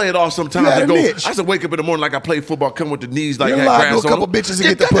used to play it off sometimes. You had and a go, niche. I used to wake up in the morning like I played football, come with the knees like You had lied to grass a couple on them. bitches to get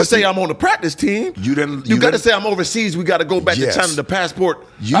the got to pussy. say I'm on the practice team. You didn't- You you got to didn't- say I'm overseas. We got to go back Yes. to China. The passport.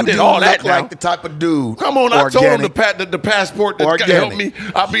 You I did do all look that now. like the type of dude. Come on, I told him organic. the passport that Organic. help me.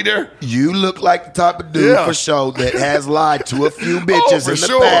 I'll be there. You look like the type of dude Yeah. for sure that has lied to a few bitches for in the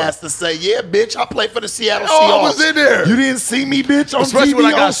sure. past to say, yeah, bitch, I play for the Seattle Oh, Seahawks. I was in there. You didn't see me, bitch, on Especially TV when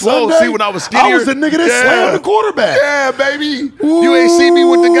I got on swole. Sunday? See, when I was skinnier. I was the nigga that Yeah. slammed the quarterback. Yeah, baby. You ain't see me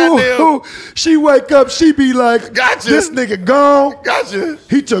with the goddamn. Ooh. She wake up, she be like, Gotcha. this nigga gone. Gotcha.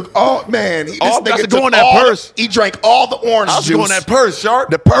 He took all, man, this All- got nigga to go took in that all purse. He drank all the orange I was juice. going that purse, Sharp.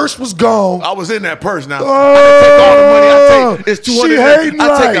 The purse was gone. I was in that purse now. Oh, I can take all the money. I take it's she 200. hating I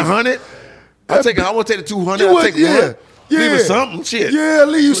take life. 100. I take. I want to take the 200. You I would- take yeah. one. Leave us something. Shit. Yeah,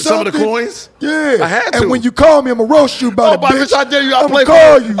 leave you Some something. of the coins. Yeah. I had to. And when you call me, I'm going to roast you about Oh, it, but bitch. bitch, I tell you, I I'ma play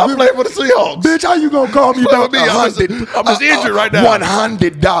call for you. I play for the Seahawks. Bitch, how you going to call me Play about with me. I'm just injured right now. $100.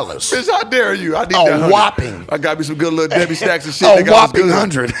 Bitch, how dare you? I need A that 100. whopping. I got me some good little Debbie stacks and shit. A nigga. I was whopping good.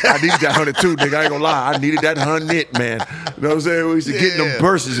 100. I needed that 100 too, nigga. I ain't gonna lie. I needed that 100, man. You know what I'm saying? We used to get in them Yeah.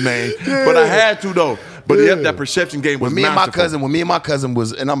 purses, man. Yeah. But I had to though. But Yeah. that perception game was When me and my masterful. cousin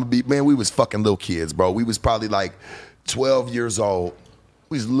was, and I'm gonna be, man, we was fucking little kids, bro. We was probably like 12 years old.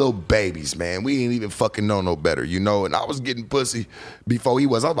 We was little babies, man. We ain't even fucking know no better, you know? And I was getting pussy before he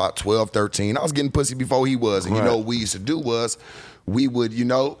was. I was about 12, 13. I was getting pussy before he was. And you Right. know what we used to do was we would, you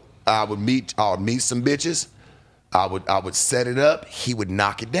know, I would meet some bitches. I would set it up. He would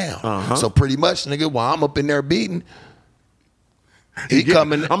knock it down. So pretty much, nigga, while I'm up in there beating, he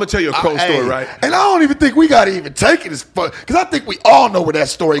coming. I'm gonna tell you a cold story, right? And I don't even think we gotta even take it as fun, because I think we all know where that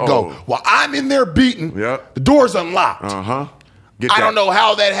story go. Oh. While I'm in there beating, Yep. the door's unlocked. Get I that. don't know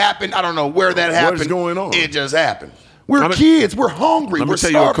how that happened. I don't know where that happened. going on? It just happened. We're I'ma- kids. We're hungry. Let me We're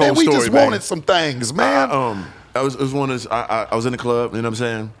tell you a starved. Man, cold we story, just man. wanted some things, man. I was one of those, I was in the club, you know what I'm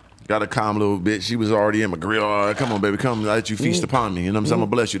saying? Got a calm little bitch. She was already in my grill. Come on, baby, come. I let you feast upon me. You know what I'm saying? I'm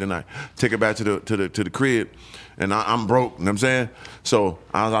gonna bless you tonight. Take her back to the crib, and I'm broke. You know what I'm saying? So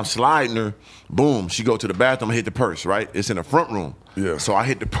I'm sliding her. Boom. She go to the bathroom. I hit the purse. Right. It's in the front room. Yeah. So I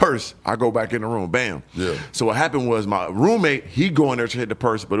hit the purse. I go back in the room. Bam. Yeah. So what happened was my roommate, he go in there to hit the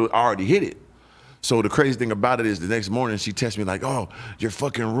purse, but I already hit it. So the crazy thing about it is the next morning she texts me like, "Oh, your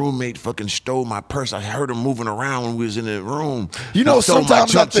fucking roommate fucking stole my purse. I heard him moving around when we was in the room. You know, He stole my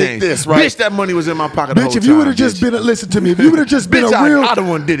sometimes I chump think change." this, right? Bitch, that money was in my pocket the whole Bitch, time. if you would have just bitch. been, listen to me, if you would have just been Bitch, a real, I the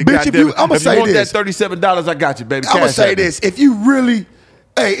one did it. bitch, if you, I'm gonna if you say want this, that $37, I got you, baby. I'm gonna Cash say app me. this, if you really.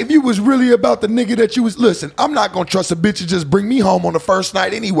 Hey, if you was really about the nigga that you was, listen, I'm not gonna trust a bitch to just bring me home on the first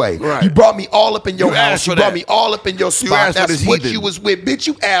night anyway. Right. You brought me all up in your You house. asked You for brought that. me all up in your spot. asked for That's this what heathen. you was with. Bitch,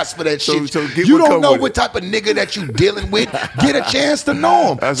 you asked for that shit. So get you what don't come know with what it. type of nigga that you dealing with. Get a chance to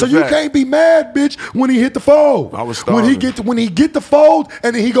know him. That's so a you fact. can't be mad, bitch, when he hit the fold. I was when he starving. when he get the fold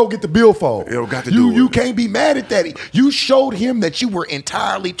and then he go get the bill fold. Yo, got to you do you it. can't be mad at that. You showed him that you were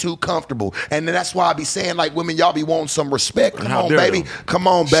entirely too comfortable. And that's why I be saying, like, women, y'all be wanting some respect. Come How on, dare baby. them. Come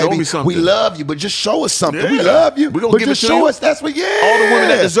on, Show baby. me something. We love you, but just show us something. We Yeah. love you. We gonna but give just it to show you. us. That's what, yeah. All the women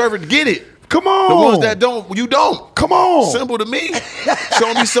that deserve it, get it. Come on. The ones that don't, you don't. Come on. Simple to me.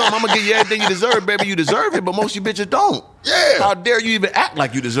 Show me something. I'm gonna give you everything you deserve, baby. You deserve it, but most of you bitches don't. Yeah. How dare you even act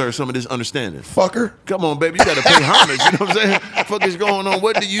like you deserve some of this understanding? Fucker. Come on, baby. You gotta pay homage. You know what I'm saying? Fuck is going on?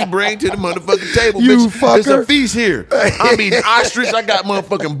 What do you bring to the motherfucking table, You bitch? It's a fucker. feast here. I'm eating ostrich. I got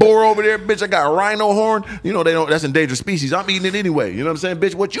motherfucking boar over there, bitch. I got rhino horn. You know they don't. That's endangered species. I'm eating it anyway. You know what I'm saying,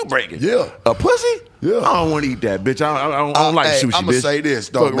 bitch? What you bringing? Yeah. A pussy? Yeah. I don't want to eat that, bitch. I don't like Hey, sushi, I'm gonna bitch. say this,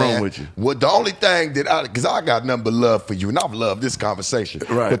 though, Fuck man. wrong with you? Well, the only thing that because I got nothing but love for you, and I've loved this conversation.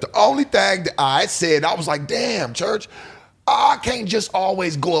 Right. But the only thing that I said, I was like, damn, church, I can't just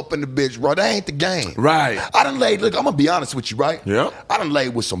always go up in the bitch, bro. That ain't the game. Right. I done laid, look, I'm gonna be honest with you, right? Yep. I done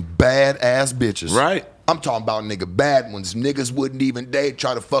laid with some bad ass bitches. Right. I'm talking about nigga bad ones. Niggas wouldn't even date,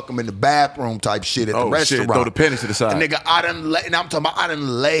 try to fuck them in the bathroom type shit at the Oh, shit. restaurant. Throw the panties to the side. And nigga, and I'm talking about I done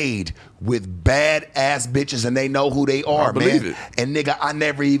laid with bad ass bitches and they know who they are, I believe man. it. And nigga, I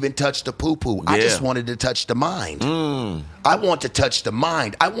never even touched the poo-poo. I Yeah. just wanted to touch the mind. I want to touch the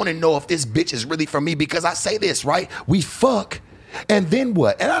mind. I want to know if this bitch is really for me because I say this, right? We fuck. And then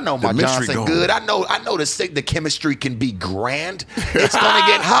what? And I know my mystery Johnson gone. good. I know the chemistry can be grand. It's gonna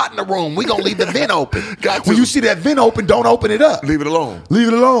get hot in the room. We gonna leave the vent open. Got When to. you see that vent open, don't open it up. Leave it alone. Leave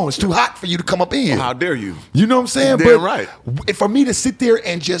it alone. It's too hot for you to come up in. How dare you? You know what I'm saying? Damn right. For me to sit there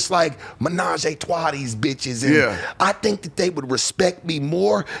and just like menage a trois these bitches, and Yeah. I think that they would respect me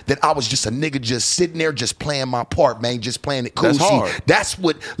more that I was just a nigga just sitting there just playing my part, man, just playing it cool. That's See, hard. that's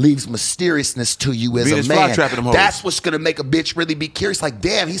what leaves mysteriousness to you as Venus a man. flytrapping them hoes. That's what's gonna make a bitch really be curious. Like,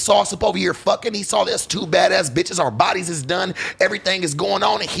 damn, he saw us up over here fucking. He saw us two badass bitches. Our bodies is done. Everything is going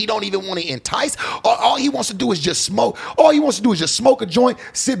on, and he don't even want to entice. All he wants to do is just smoke. All he wants to do is just smoke a joint,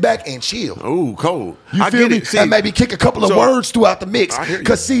 sit back and chill. Ooh, cold. You I feel get me? it. See, And maybe kick a couple of so- words throughout the mix. I hear you.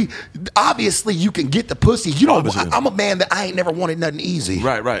 Because see, obviously you can get the pussy. You know, Obviously. I'm a man that I ain't never wanted nothing easy.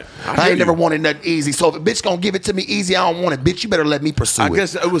 Right, right. I I hear ain't never you. wanted nothing easy. So if a bitch gonna give it to me easy, I don't want it. Bitch, you better let me pursue I it.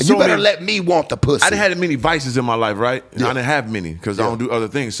 guess it was you so better many- let me want the pussy. I done had many vices in my life, right? And Yeah. I didn't have many because I Yeah. don't do other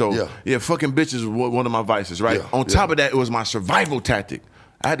things. So Yeah. yeah, fucking bitches was one of my vices, right? Yeah. On top of that, it was my survival tactic.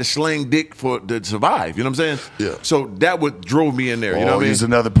 I had to sling dick to survive. You know what I'm saying? Yeah. So that what drove me in there. You know what I mean? He's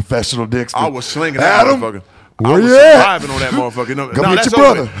another professional dick. I was slinging that Adam, motherfucker. where I was you at? surviving on that motherfucker. No, Come no, get that's your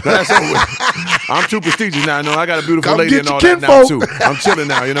over brother. with. No, that's over with. I'm too prestigious now. No, I got a beautiful Come lady get and your all that now too. kinfolk. I'm chilling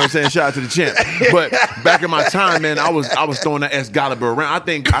now. You know what I'm saying? Shout out to the champ. But back in my time, man, I was throwing that Excalibur around.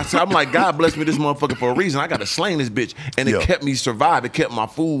 I'm like, God bless me this motherfucker for a reason. I got to slang this bitch, and it Yeah. kept me survive. It kept my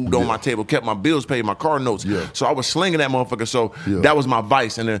food on my table, kept my bills paid, my car notes. Yeah. So I was slinging that motherfucker. So Yeah. that was my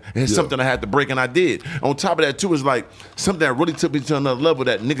vice, and it's Yeah. something I had to break, and I did. On top of that too is like something that really took me to another level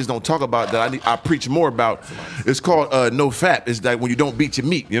that niggas don't talk about that I preach more about. It's called no fap. It's like when you don't beat your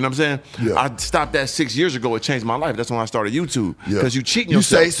meat. You know what I'm saying? Yeah. I stopped that 6 years ago. It changed my life. That's when I started YouTube. Yeah. Because you cheating You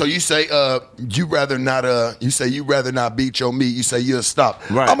yourself. say you rather not beat your meat. You say you'll stop.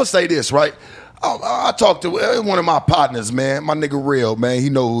 Right. I'm gonna say this, right? I talked to one of my partners, man, my nigga Real, man.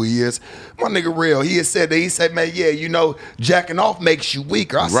 He know who he is. My nigga Real, he said, man, yeah, you know, jacking off makes you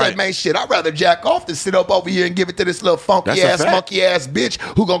weaker. I Right. said, man, shit, I'd rather jack off than sit up over here and give it to this little funky That's a ass, fact. monkey ass bitch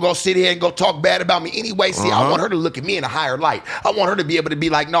who gonna go sit here and go talk bad about me anyway. See, I Uh-huh. want her to look at me in a higher light. I want her to be able to be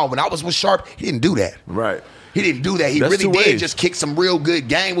like, no, when I was with Sharp, he didn't do that. Right. He didn't do that. He That's really two did ways. just kick some real good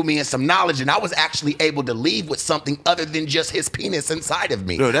game with me and some knowledge, and I was actually able to leave with something other than just his penis inside of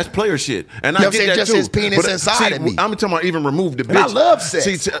me. No, that's player shit. And You know I what I'm get saying? that Just too. his penis But, inside see, of me. I'm talking about even remove the bitch. And I love sex.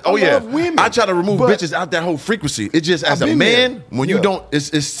 See, I yeah. love women. I try to remove But- bitches out that whole frequency. It's just as I've a been man, there. when you Yeah. don't, it's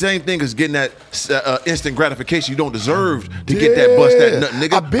the same thing as getting that instant gratification. You don't deserve to get that bust that nut,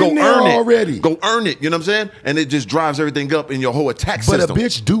 nigga. I've been Go there earn already. it. Go earn it. You know what I'm saying? And it just drives everything up in your whole attack But system. a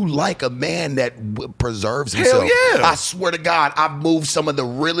bitch do like a man that preserves himself. yeah. I swear to God, I've moved some of the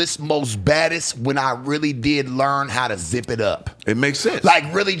realest, most baddest when I really did learn how to zip it up. It makes sense.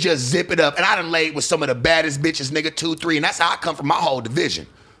 Like really just zip it up. And I done laid with some of the baddest bitches, nigga, 2, 3. And that's how I come from my whole division.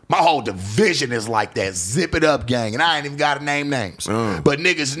 My whole division is like that. Zip it up, gang. And I ain't even got to name names. But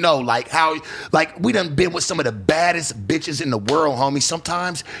niggas know, like, how, like, we done been with some of the baddest bitches in the world, homie.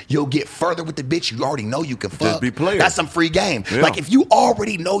 Sometimes you'll get further with the bitch you already know you can fuck. Just be players. That's some free game. Yeah. Like, if you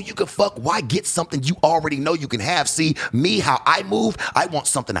already know you can fuck, why get something you already know you can have? See, me, how I move, I want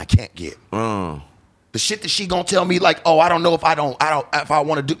something I can't get. The shit that she gonna tell me, like, oh, I don't know if I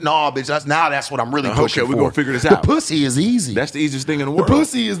want to do. No, bitch, that's what I'm really pushing okay, we're for. gonna figure this out. The pussy is easy. That's the easiest thing in the The world.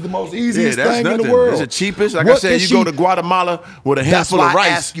 pussy is the most easiest that's thing nothing. in the world. It's the cheapest. Like What I said, can you go to Guatemala with a That's handful why of rice.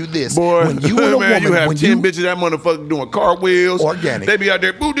 I ask you this. Boy, When you and a man, you woman- have when 10 you- bitches, that motherfucker doing cartwheels. Organic. They be out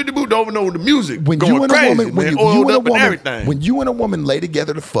there, boo, doo, boo, don't know the music. when going you and crazy, a woman, when man, you oiled and a up and woman, everything. when you and a woman lay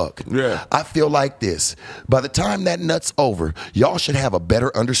together to fuck, Yeah. I feel like this. By the time that nut's over, y'all should have a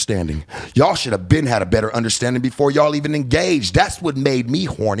better understanding. Y'all should have had a better understanding before y'all even engaged. That's what made me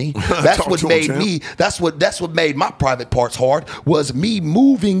horny. That's Talk what to him, made champ. me. That's what made my private parts hard. Was me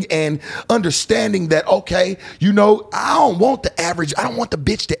moving and understanding that, okay, you know, I don't want the average. I don't want the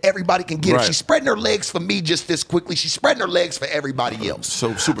bitch that everybody can get. Right. If she's spreading her legs for me just this quickly, she's spreading her legs for everybody else.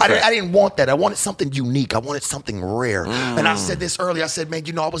 So super I fat. didn't want that. I wanted something unique. I wanted something rare. And I said this earlier. I said, man,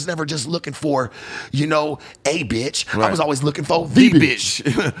 you know, I was never just looking for, you know, a bitch. I Right. was always looking for the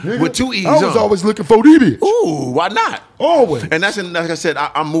bitch. With 2 E's I was on. always looking for the bitch. Ooh, why not? Always. And that's like I said,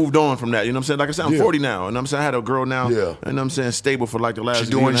 I moved on from that. You know what I'm saying? Like I said, I'm Yeah. 40 now. You know what I'm saying? I had a girl now. Yeah. You know what I'm saying? Stable for like the last She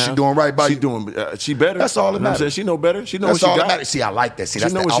year doing- and a she half. doing right by She you. doing, she better. That's all that You know what I'm saying? matters. She know better. She know That's what all she that got. matters. See, I like that. See, She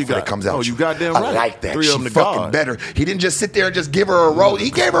that's know the what she outfit that got. comes out. Oh, you goddamn right. I like that. 3 She of 'em to fucking God. better. He didn't just sit there and just give her a rose. He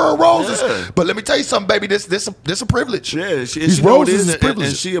gave her a roses. Yeah. But let me tell you something, baby. This a privilege. Yeah, she These know what it roses is, is and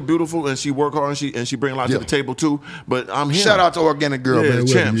privileges. she a beautiful, and she work hard, and she bring a lot Yeah. to the table too. But I'm here. Shout out to Organic Girl, Yeah, man.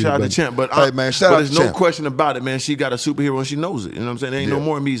 Champ. Yeah, Shout out to baby. Champ. But hey, man, shout out there's to no Champ. question about it, man. She got a superhero and she knows it. You know what I'm saying? There ain't no Yeah.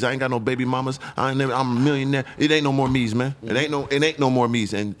 more me's. I ain't got no baby mamas. I'm a millionaire. It ain't no more me's, man. It ain't no more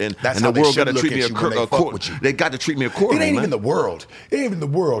me's. And That's the how they world should got to look treat at me you when they fuck accordingly. with you. They got to treat me It accordingly, ain't man. even the world. It ain't even the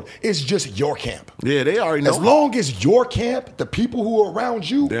world. It's just your camp. Yeah, they already know. As long as your camp, the people who are around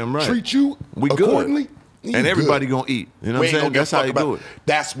you, Damn right. treat you we good. accordingly, you And everybody good. gonna eat. You know We what I'm ain't saying? gonna give That's a how fuck you about do it. it.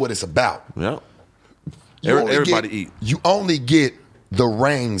 That's what it's about. Yeah. You only Everybody get, eat. You only get the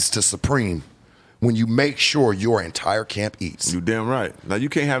reins to supreme when you make sure your entire camp eats. You damn right. Now you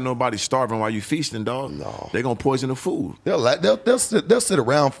can't have nobody starving while you feasting, dog. No. They gonna poison the food. They'll sit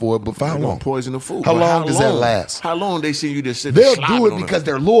around for it, but for how They gonna long? poison the food. How But long does that last? How long they see you just sit They'll slobbing do it on because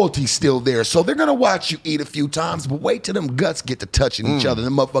their loyalty's still there. So they're gonna watch you eat a few times, but wait till them guts get to touching each other.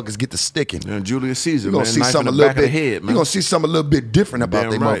 Them motherfuckers get to sticking. And Julius Caesar, You're gonna man, see knife in something the a little back of bit. the head, You're man. gonna see something a little bit different about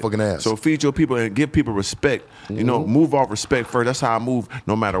their Damn right. motherfucking ass. So feed your people and give people respect. You know, move off respect first. That's how I move.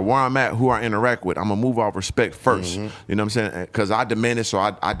 No matter where I'm at, who I interact with, I'm gonna move off respect first. You know what I'm saying? Because I demand it, so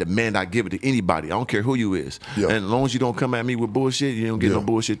I demand I give it to anybody. I don't care who you is. Yeah. And as long as you don't come at me with bullshit, you don't get Yeah. no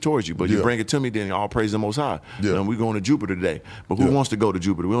bullshit towards you. But you Yeah. bring it to me, then all praise the Most High. Yeah. And we going to Jupiter today. But who Yeah. wants to go to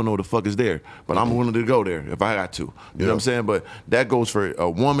Jupiter? We don't know what the fuck is there. But I'm willing to go there if I got to. You know what I'm saying? But that goes for a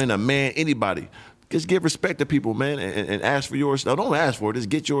woman, a man, anybody. Just give respect to people, man, and ask for yours. No, don't ask for it. Just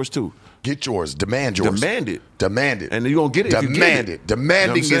get yours too. Get yours. Demand yours. Demand it. Demand it. And you're going to get it if you get Demand it. it.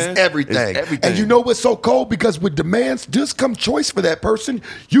 Demanding You know what I'm is saying? everything. It's everything. And you know what's so cold? Because with demands just come choice for that person.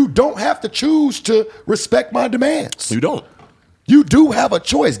 You don't have to choose to respect my demands. You don't. You do have a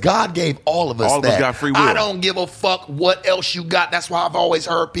choice. God gave all of us All of that. us got free will. I don't give a fuck what else you got. That's why I've always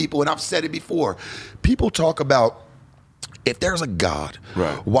heard people, and I've said it before. People talk about, if there's a God,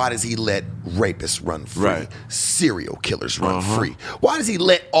 Right. why does he let rapists run free? Right. Serial killers run free? Why does he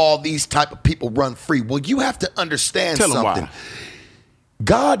let all these type of people run free? Well, you have to understand Tell 'em something. why.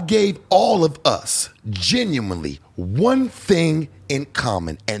 God gave all of us genuinely one thing in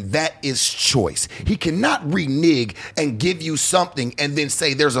common, and that is choice. He cannot renege and give you something and then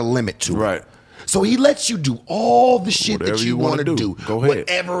say there's a limit to it. Right. So he lets you do all the shit Whatever that you you want wanna to do. do. Go ahead.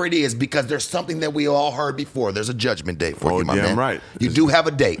 Whatever it is, because there's something that we all heard before. There's a judgment day for Oh, you, my damn man. right. You do have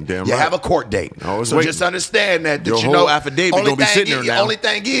a date. Damn you right. have a court date. Always So waiting. just understand that Your you whole know, affidavit only gonna be thing sitting there is- now. Only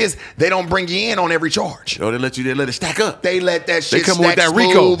thing is, they don't bring you in on every charge. Oh, they let it stack up. They let that shit come with stack that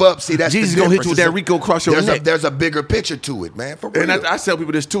Rico. smooth up. See, that's Jesus the gonna hit you difference. with that Rico across your neck. There's a bigger picture to it, man. For real. And I tell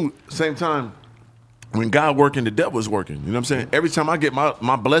people this too. Same time, when God working, the devil is working. You know what I'm saying? Every time I get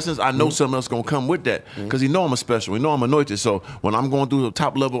my blessings, I know something else gonna come with that. Because he know I'm a special. He know I'm anointed. So when I'm going through the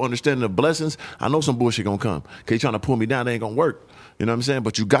top level understanding of blessings, I know some bullshit gonna come. Because he trying to pull me down, it ain't gonna work. You know what I'm saying?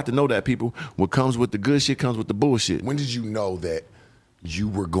 But you got to know that, people. What comes with the good shit comes with the bullshit. When did you know that you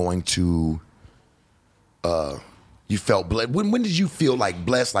were going to you felt blessed? When did you feel like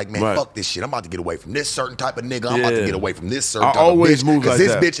blessed? Like, man, fuck this shit. I'm about to get away from this certain type of nigga. I'm about to get away from this certain type of bitch. I always move like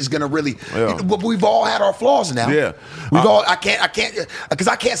this that. bitch is gonna really. But we've all had our flaws now. Yeah, we've all. I can't, because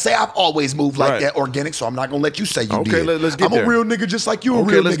I can't say I've always moved like that organic. So I'm not gonna let you say you did. Let's get I'm a real nigga, just like you a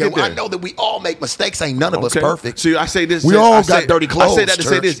real nigga. I know that we all make mistakes. Ain't none of us perfect. See, I say this. We all got dirty clothes. I say that to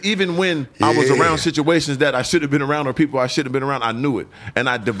say this. Even when I was around situations that I should have been around or people I should have been around, I knew it, and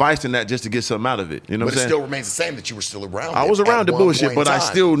I devised in that just to get something out of it. You know what I'm saying? But it still remains the same that you were still around. I was around the bullshit, but I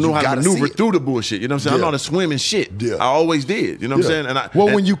still knew how to maneuver through the bullshit. You know what I'm saying? I know how to swim in shit. I always did. You know what I'm saying?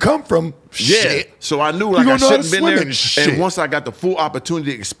 And when you come from shit, so I knew like I shouldn't have been there. And once I got the full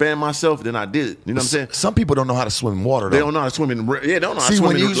opportunity to expand myself, then I did it. You know what I'm saying? Some people don't know how to swim in water, though. They don't know how to swim in. They don't know how to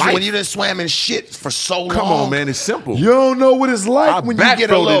swim in life. When you done swam in shit for so long. Come on, man. It's simple. You don't know what it's like when you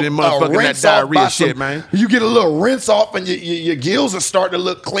get a little rinse off diarrhea shit, man. You get a little rinse off and your gills are starting to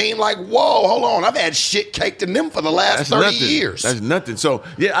look clean. Like, whoa, hold on. I've had shit caked in them for the last 30 years. That's nothing. So,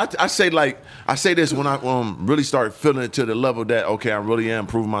 yeah, I say this when I really start feeling it to the level that, okay, I really am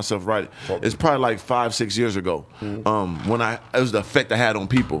proving myself right. It's probably like 5-6 years ago. When it was the effect I had on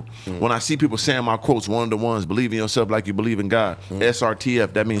people. When I see people saying my quotes, one of the ones, believe in yourself like you believe in God.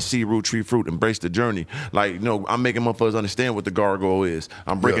 SRTF, that means see root, tree fruit, embrace the journey. Like, you know, I'm making motherfuckers understand what the gargoyle is.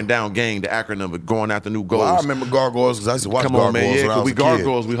 I'm breaking down gang, the acronym of going after new goals. Well, I remember gargoyles because I used to watch gargoyles when I was a kid.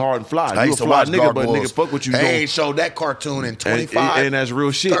 Gargoyles, we hard and fly. I used to watch nigga, gargoyles. But nigga, fuck what you doing. They ain't showed that cartoon in 25 and that's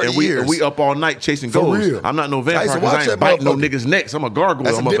real shit. 30 And years. we up all night chasing goals. Real. I'm not no vampire because I ain't biting no niggas' necks. I'm a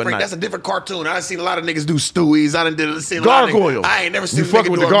gargoyle. I'm up at night. That's a different cartoon. I done seen a lot of niggas do stewies. I done seen gargoyle. I ain't never seen a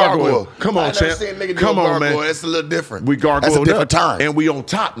nigga do a gargoyle. Come on, champ. Come on, man. That's a little different. We gargoyle. That's a different time. And we on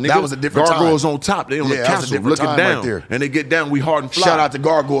top, nigga. That was a different time. Gargoyles on top. They on the castle looking down. And they get down. We hard and fly. Shout out to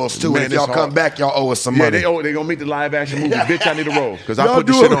gargoyles too. And if y'all come back, y'all owe us some money. Yeah, they gonna meet the live action movie. Bitch, I need a role because I put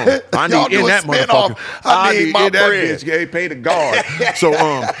the shit on. I need in that motherfucker. I need my bread. Bitch. They pay the guard. So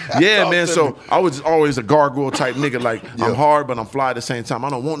yeah, man. So I was always a gargoyle type nigga. Like I'm hard, but I'm fly at the same time. I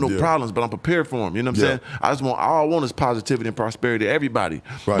don't want no problems, but I'm prepared for them. You know what I'm saying? All I want is positivity and prosperity to everybody.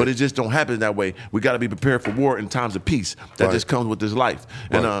 Right. But it just don't happen that way. We got to be prepared for war in times of peace. That just comes with this life.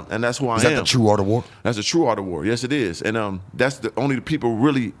 Right. And that's who I am. Is that the true art of war? That's the true art of war. Yes, it is. And that's the only the people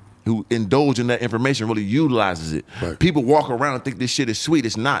really who indulge in that information really utilizes it. Right. People walk around and think this shit is sweet.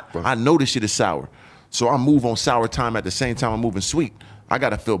 It's not. Right. I know this shit is sour. So I move on sour time at the same time I'm moving sweet. I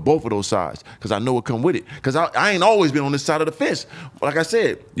got to feel both of those sides because I know what come with it. Because I ain't always been on this side of the fence. Like I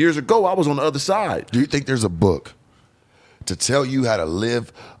said, years ago, I was on the other side. Do you think there's a book to tell you how to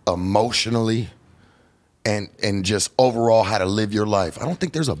live emotionally and just overall how to live your life? I don't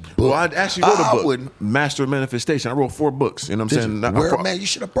think there's a book. Well, I actually wrote a book, Master of Manifestation. I wrote 4 books. You know what I'm saying? Where, man, you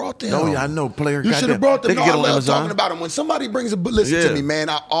should have brought them. Oh, yeah, I know, player. You should have brought them. They can get on I love Amazon. talking about them. When somebody brings a book, listen to me, man.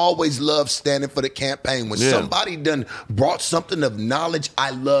 I always love standing for the campaign. When somebody done brought something of knowledge, I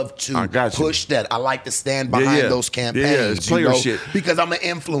love to push that. I like to stand behind those campaigns. Yeah, it's player shit. Because I'm an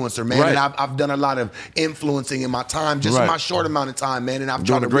influencer, man. And I've done a lot of influencing in my time, just in my short amount of time, man. And I'm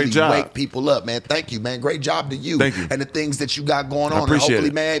trying to really wake people up, man. Thank you, man. Great job to you. Thank you. And the things that you got going on. And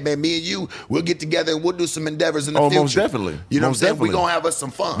hopefully, man, me and you, we'll get together and we'll do some endeavors in the future. Most definitely. You know what I'm saying? We're going to have us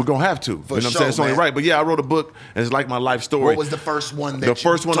some fun. We're going to have to. You know what I'm saying? It's only right. But yeah, I wrote a book, and it's like my life story. What was the first one that the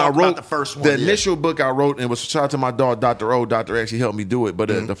first one I wrote? The first one. The initial book I wrote, and it was shout out to my dog, Dr. O. Dr. X, he helped me do it. But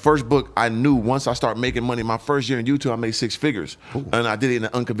the first book, I knew once I started making money, my first year in YouTube, I made 6 figures. Ooh. And I did it in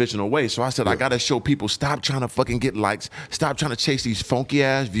an unconventional way. So I said, I got to show people, stop trying to fucking get likes. Stop trying to chase these funky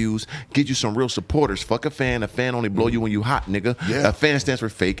ass views. Get you some real supporters. Fuck a fan. A fan only blow you when you hot, nigga. Yeah. A fan stands for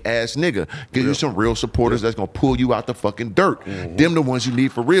fake ass nigga. Get you some real supporters that's gonna pull you out the fucking dirt. Them the ones you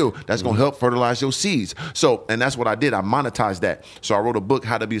need for real. That's gonna help fertilize your seeds. So, and that's what I did. I monetized that. So I wrote a book,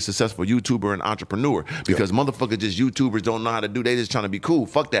 How to Be a Successful YouTuber and Entrepreneur. Because motherfuckers just YouTubers don't know how to do. They just trying to be cool.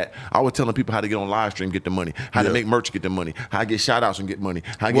 Fuck that. I was telling people how to get on live stream, get the money. How to make merch, get the money. How to get shout outs and get money.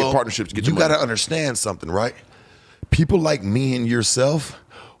 How to get partnerships, get the money. You gotta understand something, right? People like me and yourself,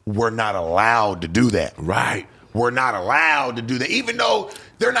 we're not allowed to do that. Right. We're not allowed to do that, even though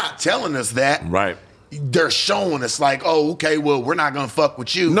they're not telling us that. Right. They're showing us like, oh, okay, well, we're not gonna fuck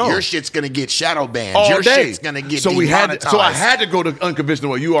with you. No. Your shit's gonna get shadow banned. All Your day. Shit's gonna get so demonetized. I had to go to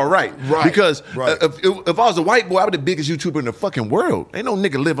unconventional way. You are right. Because if I was a white boy, I was the biggest YouTuber in the fucking world. Ain't no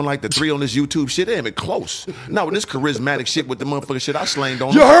nigga living like the 3 on this YouTube shit. They ain't even close. Not with this charismatic shit with the motherfucking shit I slanged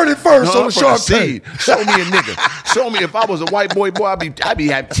on. You heard it first on the Shark Tank. Show me a nigga. Show me if I was a white boy, I'd be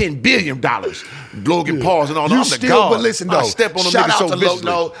have $10 billion. Logan Pauls and all that. I'm the god. But listen though, I step on them shout niggas out so to viciously.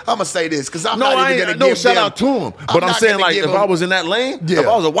 No, I'm gonna say this because I'm not even gonna give shout them, out to him. But I'm saying like if I was in that lane, if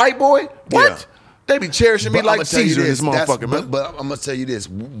I was a white boy, what? They be cherishing me like Caesar in this motherfucker, man. But I'm gonna tell you this: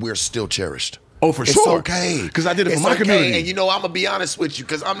 we're still cherished. Oh, for it's sure. okay. Because I did it for It's my okay. community. And you know, I'm gonna be honest with you,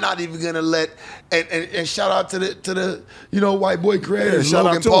 because I'm not even gonna let and shout out to the white boy creators, Yeah, shout out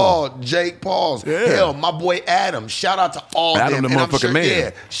Logan to Paul, Jake Pauls, Yeah. hell, my boy Adam. Shout out to all Adam, them. the And I'm motherfucking sure, man.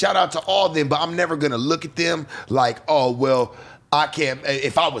 yeah, shout out to all them. But I'm never gonna look at them like, oh well, I can't.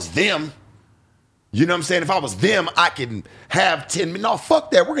 If I was them. You know what I'm saying? If I was them, I can have 10 million. No,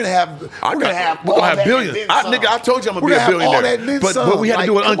 fuck that. We're gonna have billions. Nigga, I told you I'm gonna be a billionaire. But we had to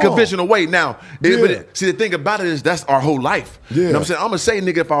do it unconventional way. Now, see, the thing about it is that's our whole life. Yeah. You know what I'm saying? I'm gonna say,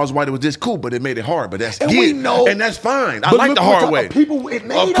 nigga, if I was white, it was this cool, but it made it hard. But that's And it. we know- and that's fine. I But like look the what hard type way. of people it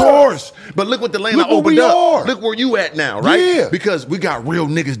made Of course. But look what the lane Look I where opened we up. are. Look where you at now, right? Yeah. Because we got real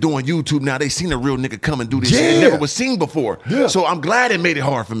niggas doing YouTube now. They seen a real nigga come and do this shit. It Yeah. never was seen before. Yeah. So I'm glad it made it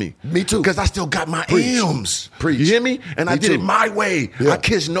hard for me. Me too. Because I still got my Preach. M's. Preach. You hear me? And I Me did too. it my way. Yeah. I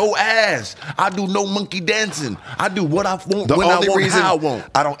kiss no ass. I do no monkey dancing. I do what I want, The when I only want, reason how I want.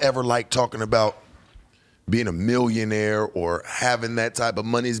 I don't ever like talking about being a millionaire or having that type of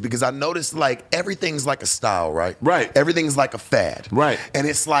money is because I notice like everything's like a style, right? Right. Everything's like a fad. Right. And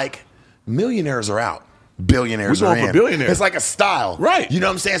it's like millionaires are out. Billionaires We're are going for in. billionaires. It's like a style. Right. You know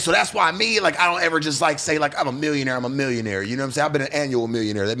what I'm saying? So that's why like I don't ever just like say like I'm a millionaire, I'm a millionaire. You know what I'm saying? I've been an annual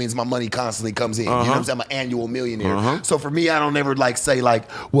millionaire. That means my money constantly comes in. You know what I'm saying? I'm an annual millionaire. So for me, I don't ever like say like,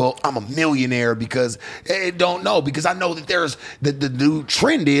 well, I'm a millionaire because I don't know. Because I know that there's the new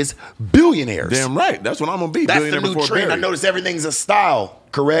trend is billionaires. Damn right. That's what I'm gonna be. That's the Billionaire new before trend. buried. I notice everything's a style,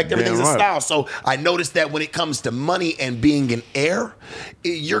 correct? Everything's a right. style. So I noticed that when it comes to money and being an heir,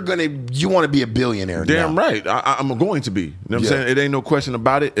 you want to be a billionaire. Damn now. right. I'm going to be. You know what I'm Yeah. saying? It ain't no question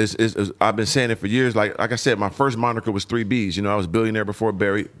about it. I've been saying it for years. Like I said, my first moniker was 3 Bs. You know, I was billionaire before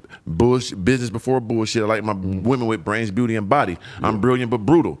buried, business before bullshit. I like my women with brains, beauty, and body. I'm brilliant but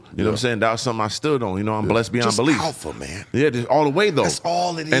brutal. You know what I'm saying? That was something I stood on. You know, I'm blessed beyond Just belief. alpha, man. Yeah, just all the way though. That's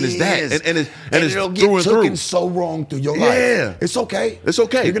all it and is. It's that. And it's it'll through get and through. taken so wrong through your life. Yeah. It's okay. It's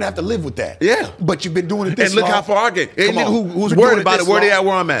okay. You're gonna have to live with that. Yeah. But you've been doing it this And look long. how far I get. Any Come on. nigga who's Been worried doing about this it, where they long. at,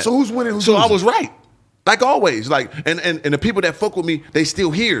 where I'm at. So who's winning? Who's So I losing? was right. Like always, like and the people that fuck with me, they still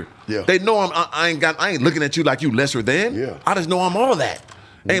here. Yeah. They know I ain't looking at you like you lesser than. Yeah. I just know I'm all that.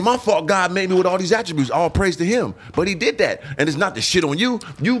 Ain't my fault God made me with all these attributes. All praise to him. But he did that. And it's not the shit on you.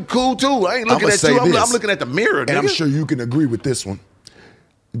 You cool too. I ain't looking I'ma at say you. I'm this, looking at the mirror, And nigga. I'm sure you can agree with this one.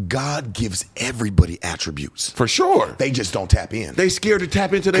 God gives everybody attributes. For sure. They just don't tap in. They scared to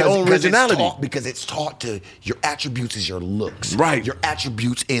tap into their own originality. Because it's taught to your attributes is your looks. Right. Your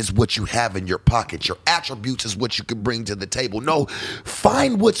attributes is what you have in your pocket. Your attributes is what you can bring to the table. No,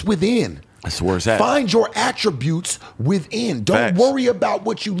 find what's within. That's where it's at. Find your attributes within. Don't Facts. worry about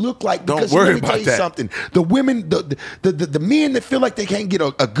what you look like. Don't Because worry let me tell about you that. something. The women, the men that feel like they can't get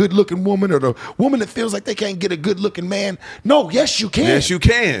a good looking woman, or the woman that feels like they can't get a good looking man. No, yes you can. Yes, you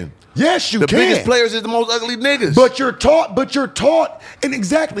can. Yes, you The can. biggest players is the most ugly niggas. But you're taught, and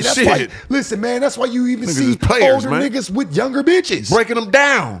exactly that's why. Shit. Listen, man, that's why you even Niggas see is players, older man. niggas with younger bitches. breaking them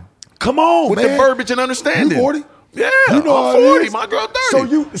down Come on, with man. the verbiage and understanding. You 40? Yeah, you know I'm how it 40. is. My girl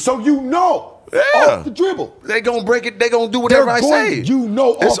 30. So you know, Yeah. off the dribble. They gonna break it. They gonna do whatever They're I going- say. you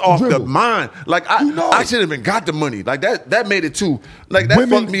know it's off the off the dribble. mind. Like You know I it. should have even got the money. Like that made it too. Like that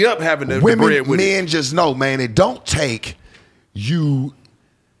fucked me up having the women, bread with men it. just know, man. It don't take you.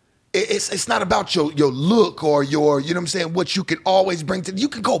 It's not about your look or your, you know what I'm saying, what you can always bring to. You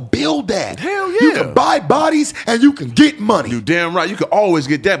can go build that. Hell You yeah. can buy bodies and you can get money. You damn right. You can always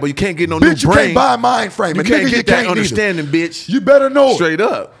get that, but you can't get no Bitch, new you brain. can't buy a mind frame. You And can't nigga, get you that can't understanding, bitch. You better know it. Straight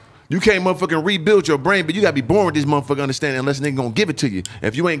up. You can't motherfucking rebuild your brain, but you gotta be born with this motherfucking understanding unless nigga gonna give it to you.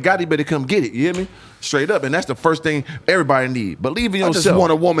 If you ain't got it, you better come get it. You hear me? Straight up. And that's the first thing everybody need. Believe in I yourself. just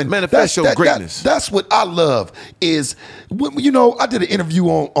want a woman. Manifest your greatness. That's what I love is, you know, I did an interview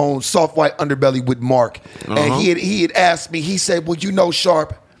on Soft White Underbelly with Mark, and he had asked me, he said, well, you know,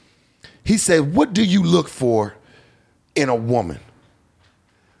 Sharp, he said, what do you look for in a woman?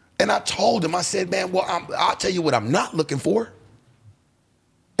 And I told him, I said, man, well, I'll tell you what I'm not looking for.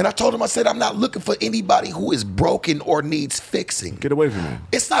 And I told him, I said, I'm not looking for anybody who is broken or needs fixing. Get away from me.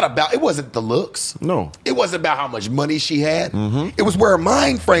 It's not about, it wasn't the looks. No. It wasn't about how much money she had. It was where her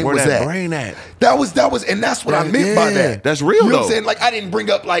mind frame Where was that at. brain at. That was, and that's what I meant by Yeah, that. that's real, You know what though. I'm saying? Like, I didn't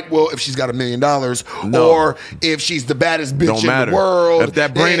bring up, like, well, if she's got $1 million No. or if she's the baddest bitch Don't in matter. the world. If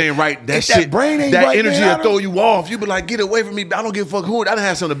that brain And ain't right, that if shit, that brain ain't that right, energy man, I will throw don't- you off. You be like, get away from me. I don't give a fuck who. I done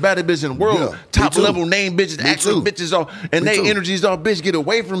had some of the baddest bitches in the world. Yeah, me Top too. level name bitches, Me actual too. bitches off, and Me they too. energies off. Bitch, get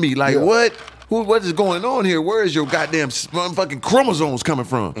away from me. Like Yeah. what? What is going on here? Where is your goddamn fucking chromosomes coming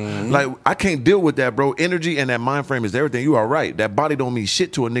from? Like I can't deal with that, bro. Energy and that mind frame is everything. You are right. That body don't mean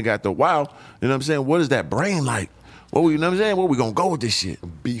shit to a nigga after a while. You know what I'm saying? What is that brain like? You know what I'm saying? Where we gonna go with this shit?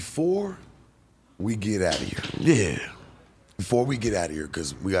 Before we get out of here. Yeah. Before we get out of here,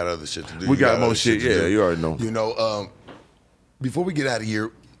 because we got other shit to do. We got more other shit. to Yeah, do. you already know. You know, before we get out of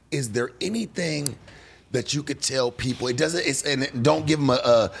here, is there anything that you could tell people? It doesn't. It's and don't give them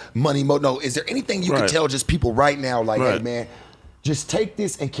a money mode. No, is there anything you could tell just people right now? Like, hey man, just take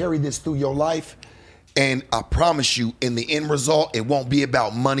this and carry this through your life. And I promise you, in the end result, it won't be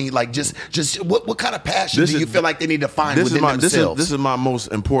about money. Like, just what kind of passion do you feel like they need to find within themselves? This is my most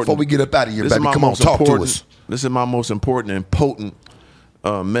important. Before we get up out of here, baby, come on, talk to us. This is my most important and potent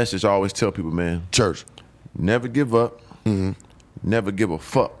message I always tell people, man. Church. Never give up. Mm-hmm. Never give a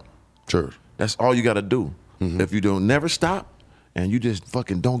fuck. Church. That's all you got to do. Mm-hmm. If you don't never stop and you just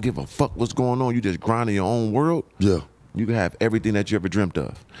fucking don't give a fuck what's going on, you just grind in your own world. Yeah. You can have everything that you ever dreamt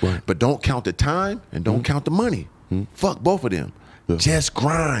of. Right. But don't count the time and don't count the money. Fuck both of them. Yeah. Just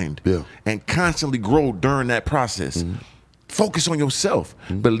grind and constantly grow during that process. Focus on yourself.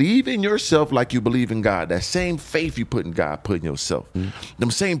 Believe in yourself like you believe in God. That same faith you put in God, put in yourself.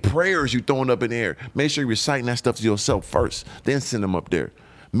 Them same prayers you throwing up in the air. Make sure you're reciting that stuff to yourself first, then send them up there.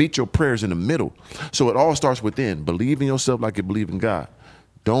 Meet your prayers in the middle. So it all starts within. Believe in yourself like you believe in God.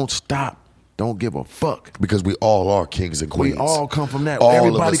 Don't stop. Don't give a fuck. Because we all are kings and queens. We all come from that. All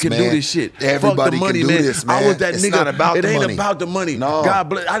Everybody of us, can man. do this shit. Everybody fuck the money, can do man. this, man. I was that It's nigga. not about it the ain't money. about the money. No. God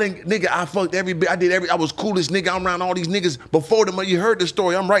bless. I fucked I was coolest nigga. I'm around all these niggas before the money. You heard the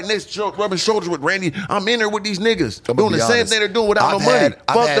story. I'm right next to rubbing shoulders with Randy. I'm in there with these niggas. Doing the same thing they're doing without no money.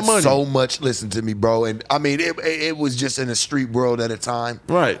 Fuck the money. So much, listen to me, bro. And I mean, it was just in the street world at a time.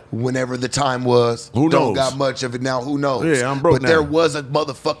 Right. Whenever the time was. Who Don't knows? got much of it now. Who knows? Yeah, I'm broke But now. there was a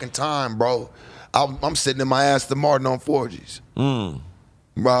motherfucking time, bro. I'm sitting in my Aston Martin on 4Gs.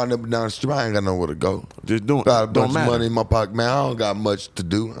 Riding up and down the street. I ain't got nowhere to go. Just doing. Got a bunch Don't of matter. money in my pocket, man. I don't got much to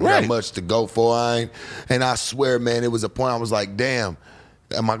do. I Right. got much to go for. And I swear, man, it was a point I was like, damn,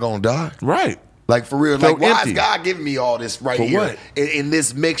 am I gonna die? Right. Like, for real, Felt like, why empty. is God giving me all this right For here what? in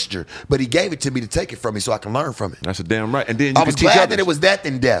this mixture? But he gave it to me to take it from me so I can learn from it. That's a damn right. And then you I can was teach glad others. that it was that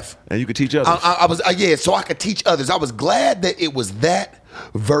than death. And you can teach others. I was, yeah, so I could teach others. I was glad that it was that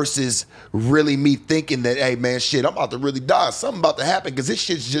versus really me thinking that, hey, man, shit, I'm about to really die. Something about to happen because this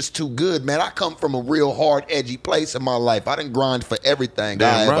shit's just too good, man. I come from a real hard, edgy place in my life. I didn't grind for everything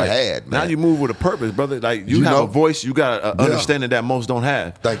Damn I right. ever had, man. Now you move with a purpose, brother. Like you have know? a voice, you got an understanding that most don't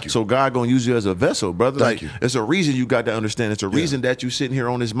have. Thank you. So God gonna use you as a vessel, brother. Thank like you. it's a reason you got to understand. It's a reason that you sitting here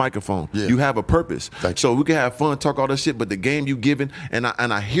on this microphone. Yeah. You have a purpose. Thank so we can have fun, talk all this shit, but the game you giving, and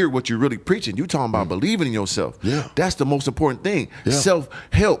I hear what you're really preaching. You talking about believing in yourself. Yeah. That's the most important thing. Yeah.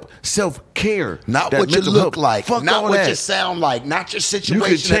 Self-help, self-care. Not that what you mental look health. like, Fuck not all what that. you sound like, not your situation You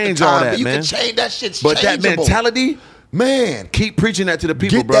can change at the time. all that, but you man. can change that shit's But that changeable. mentality, man, keep preaching that to the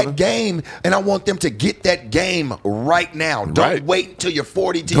people, get brother. that game, and I want them to get that game right now. Don't Right. wait until you're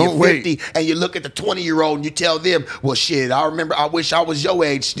 40, till Don't you're 50, wait. and you look at the 20-year-old and you tell them, well, shit, I wish I was your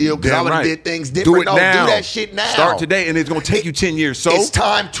age still because I Damn would have right. did things different. Do it now. Do that shit now. Start today, and it's gonna take you 10 years. So It's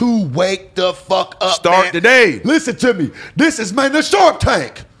time to wake the fuck up, Start man. today. Listen to me. This is, man, the Shark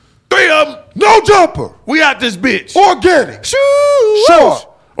Tank. 3 of them. No jumper. We out this bitch. Organic. Shoo! Shark.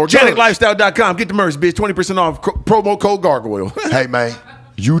 OrganicLifestyle.com. Get the merch, bitch. 20% off. Promo code Gargoyle. Hey, man,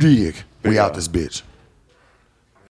 you dig. We out this bitch.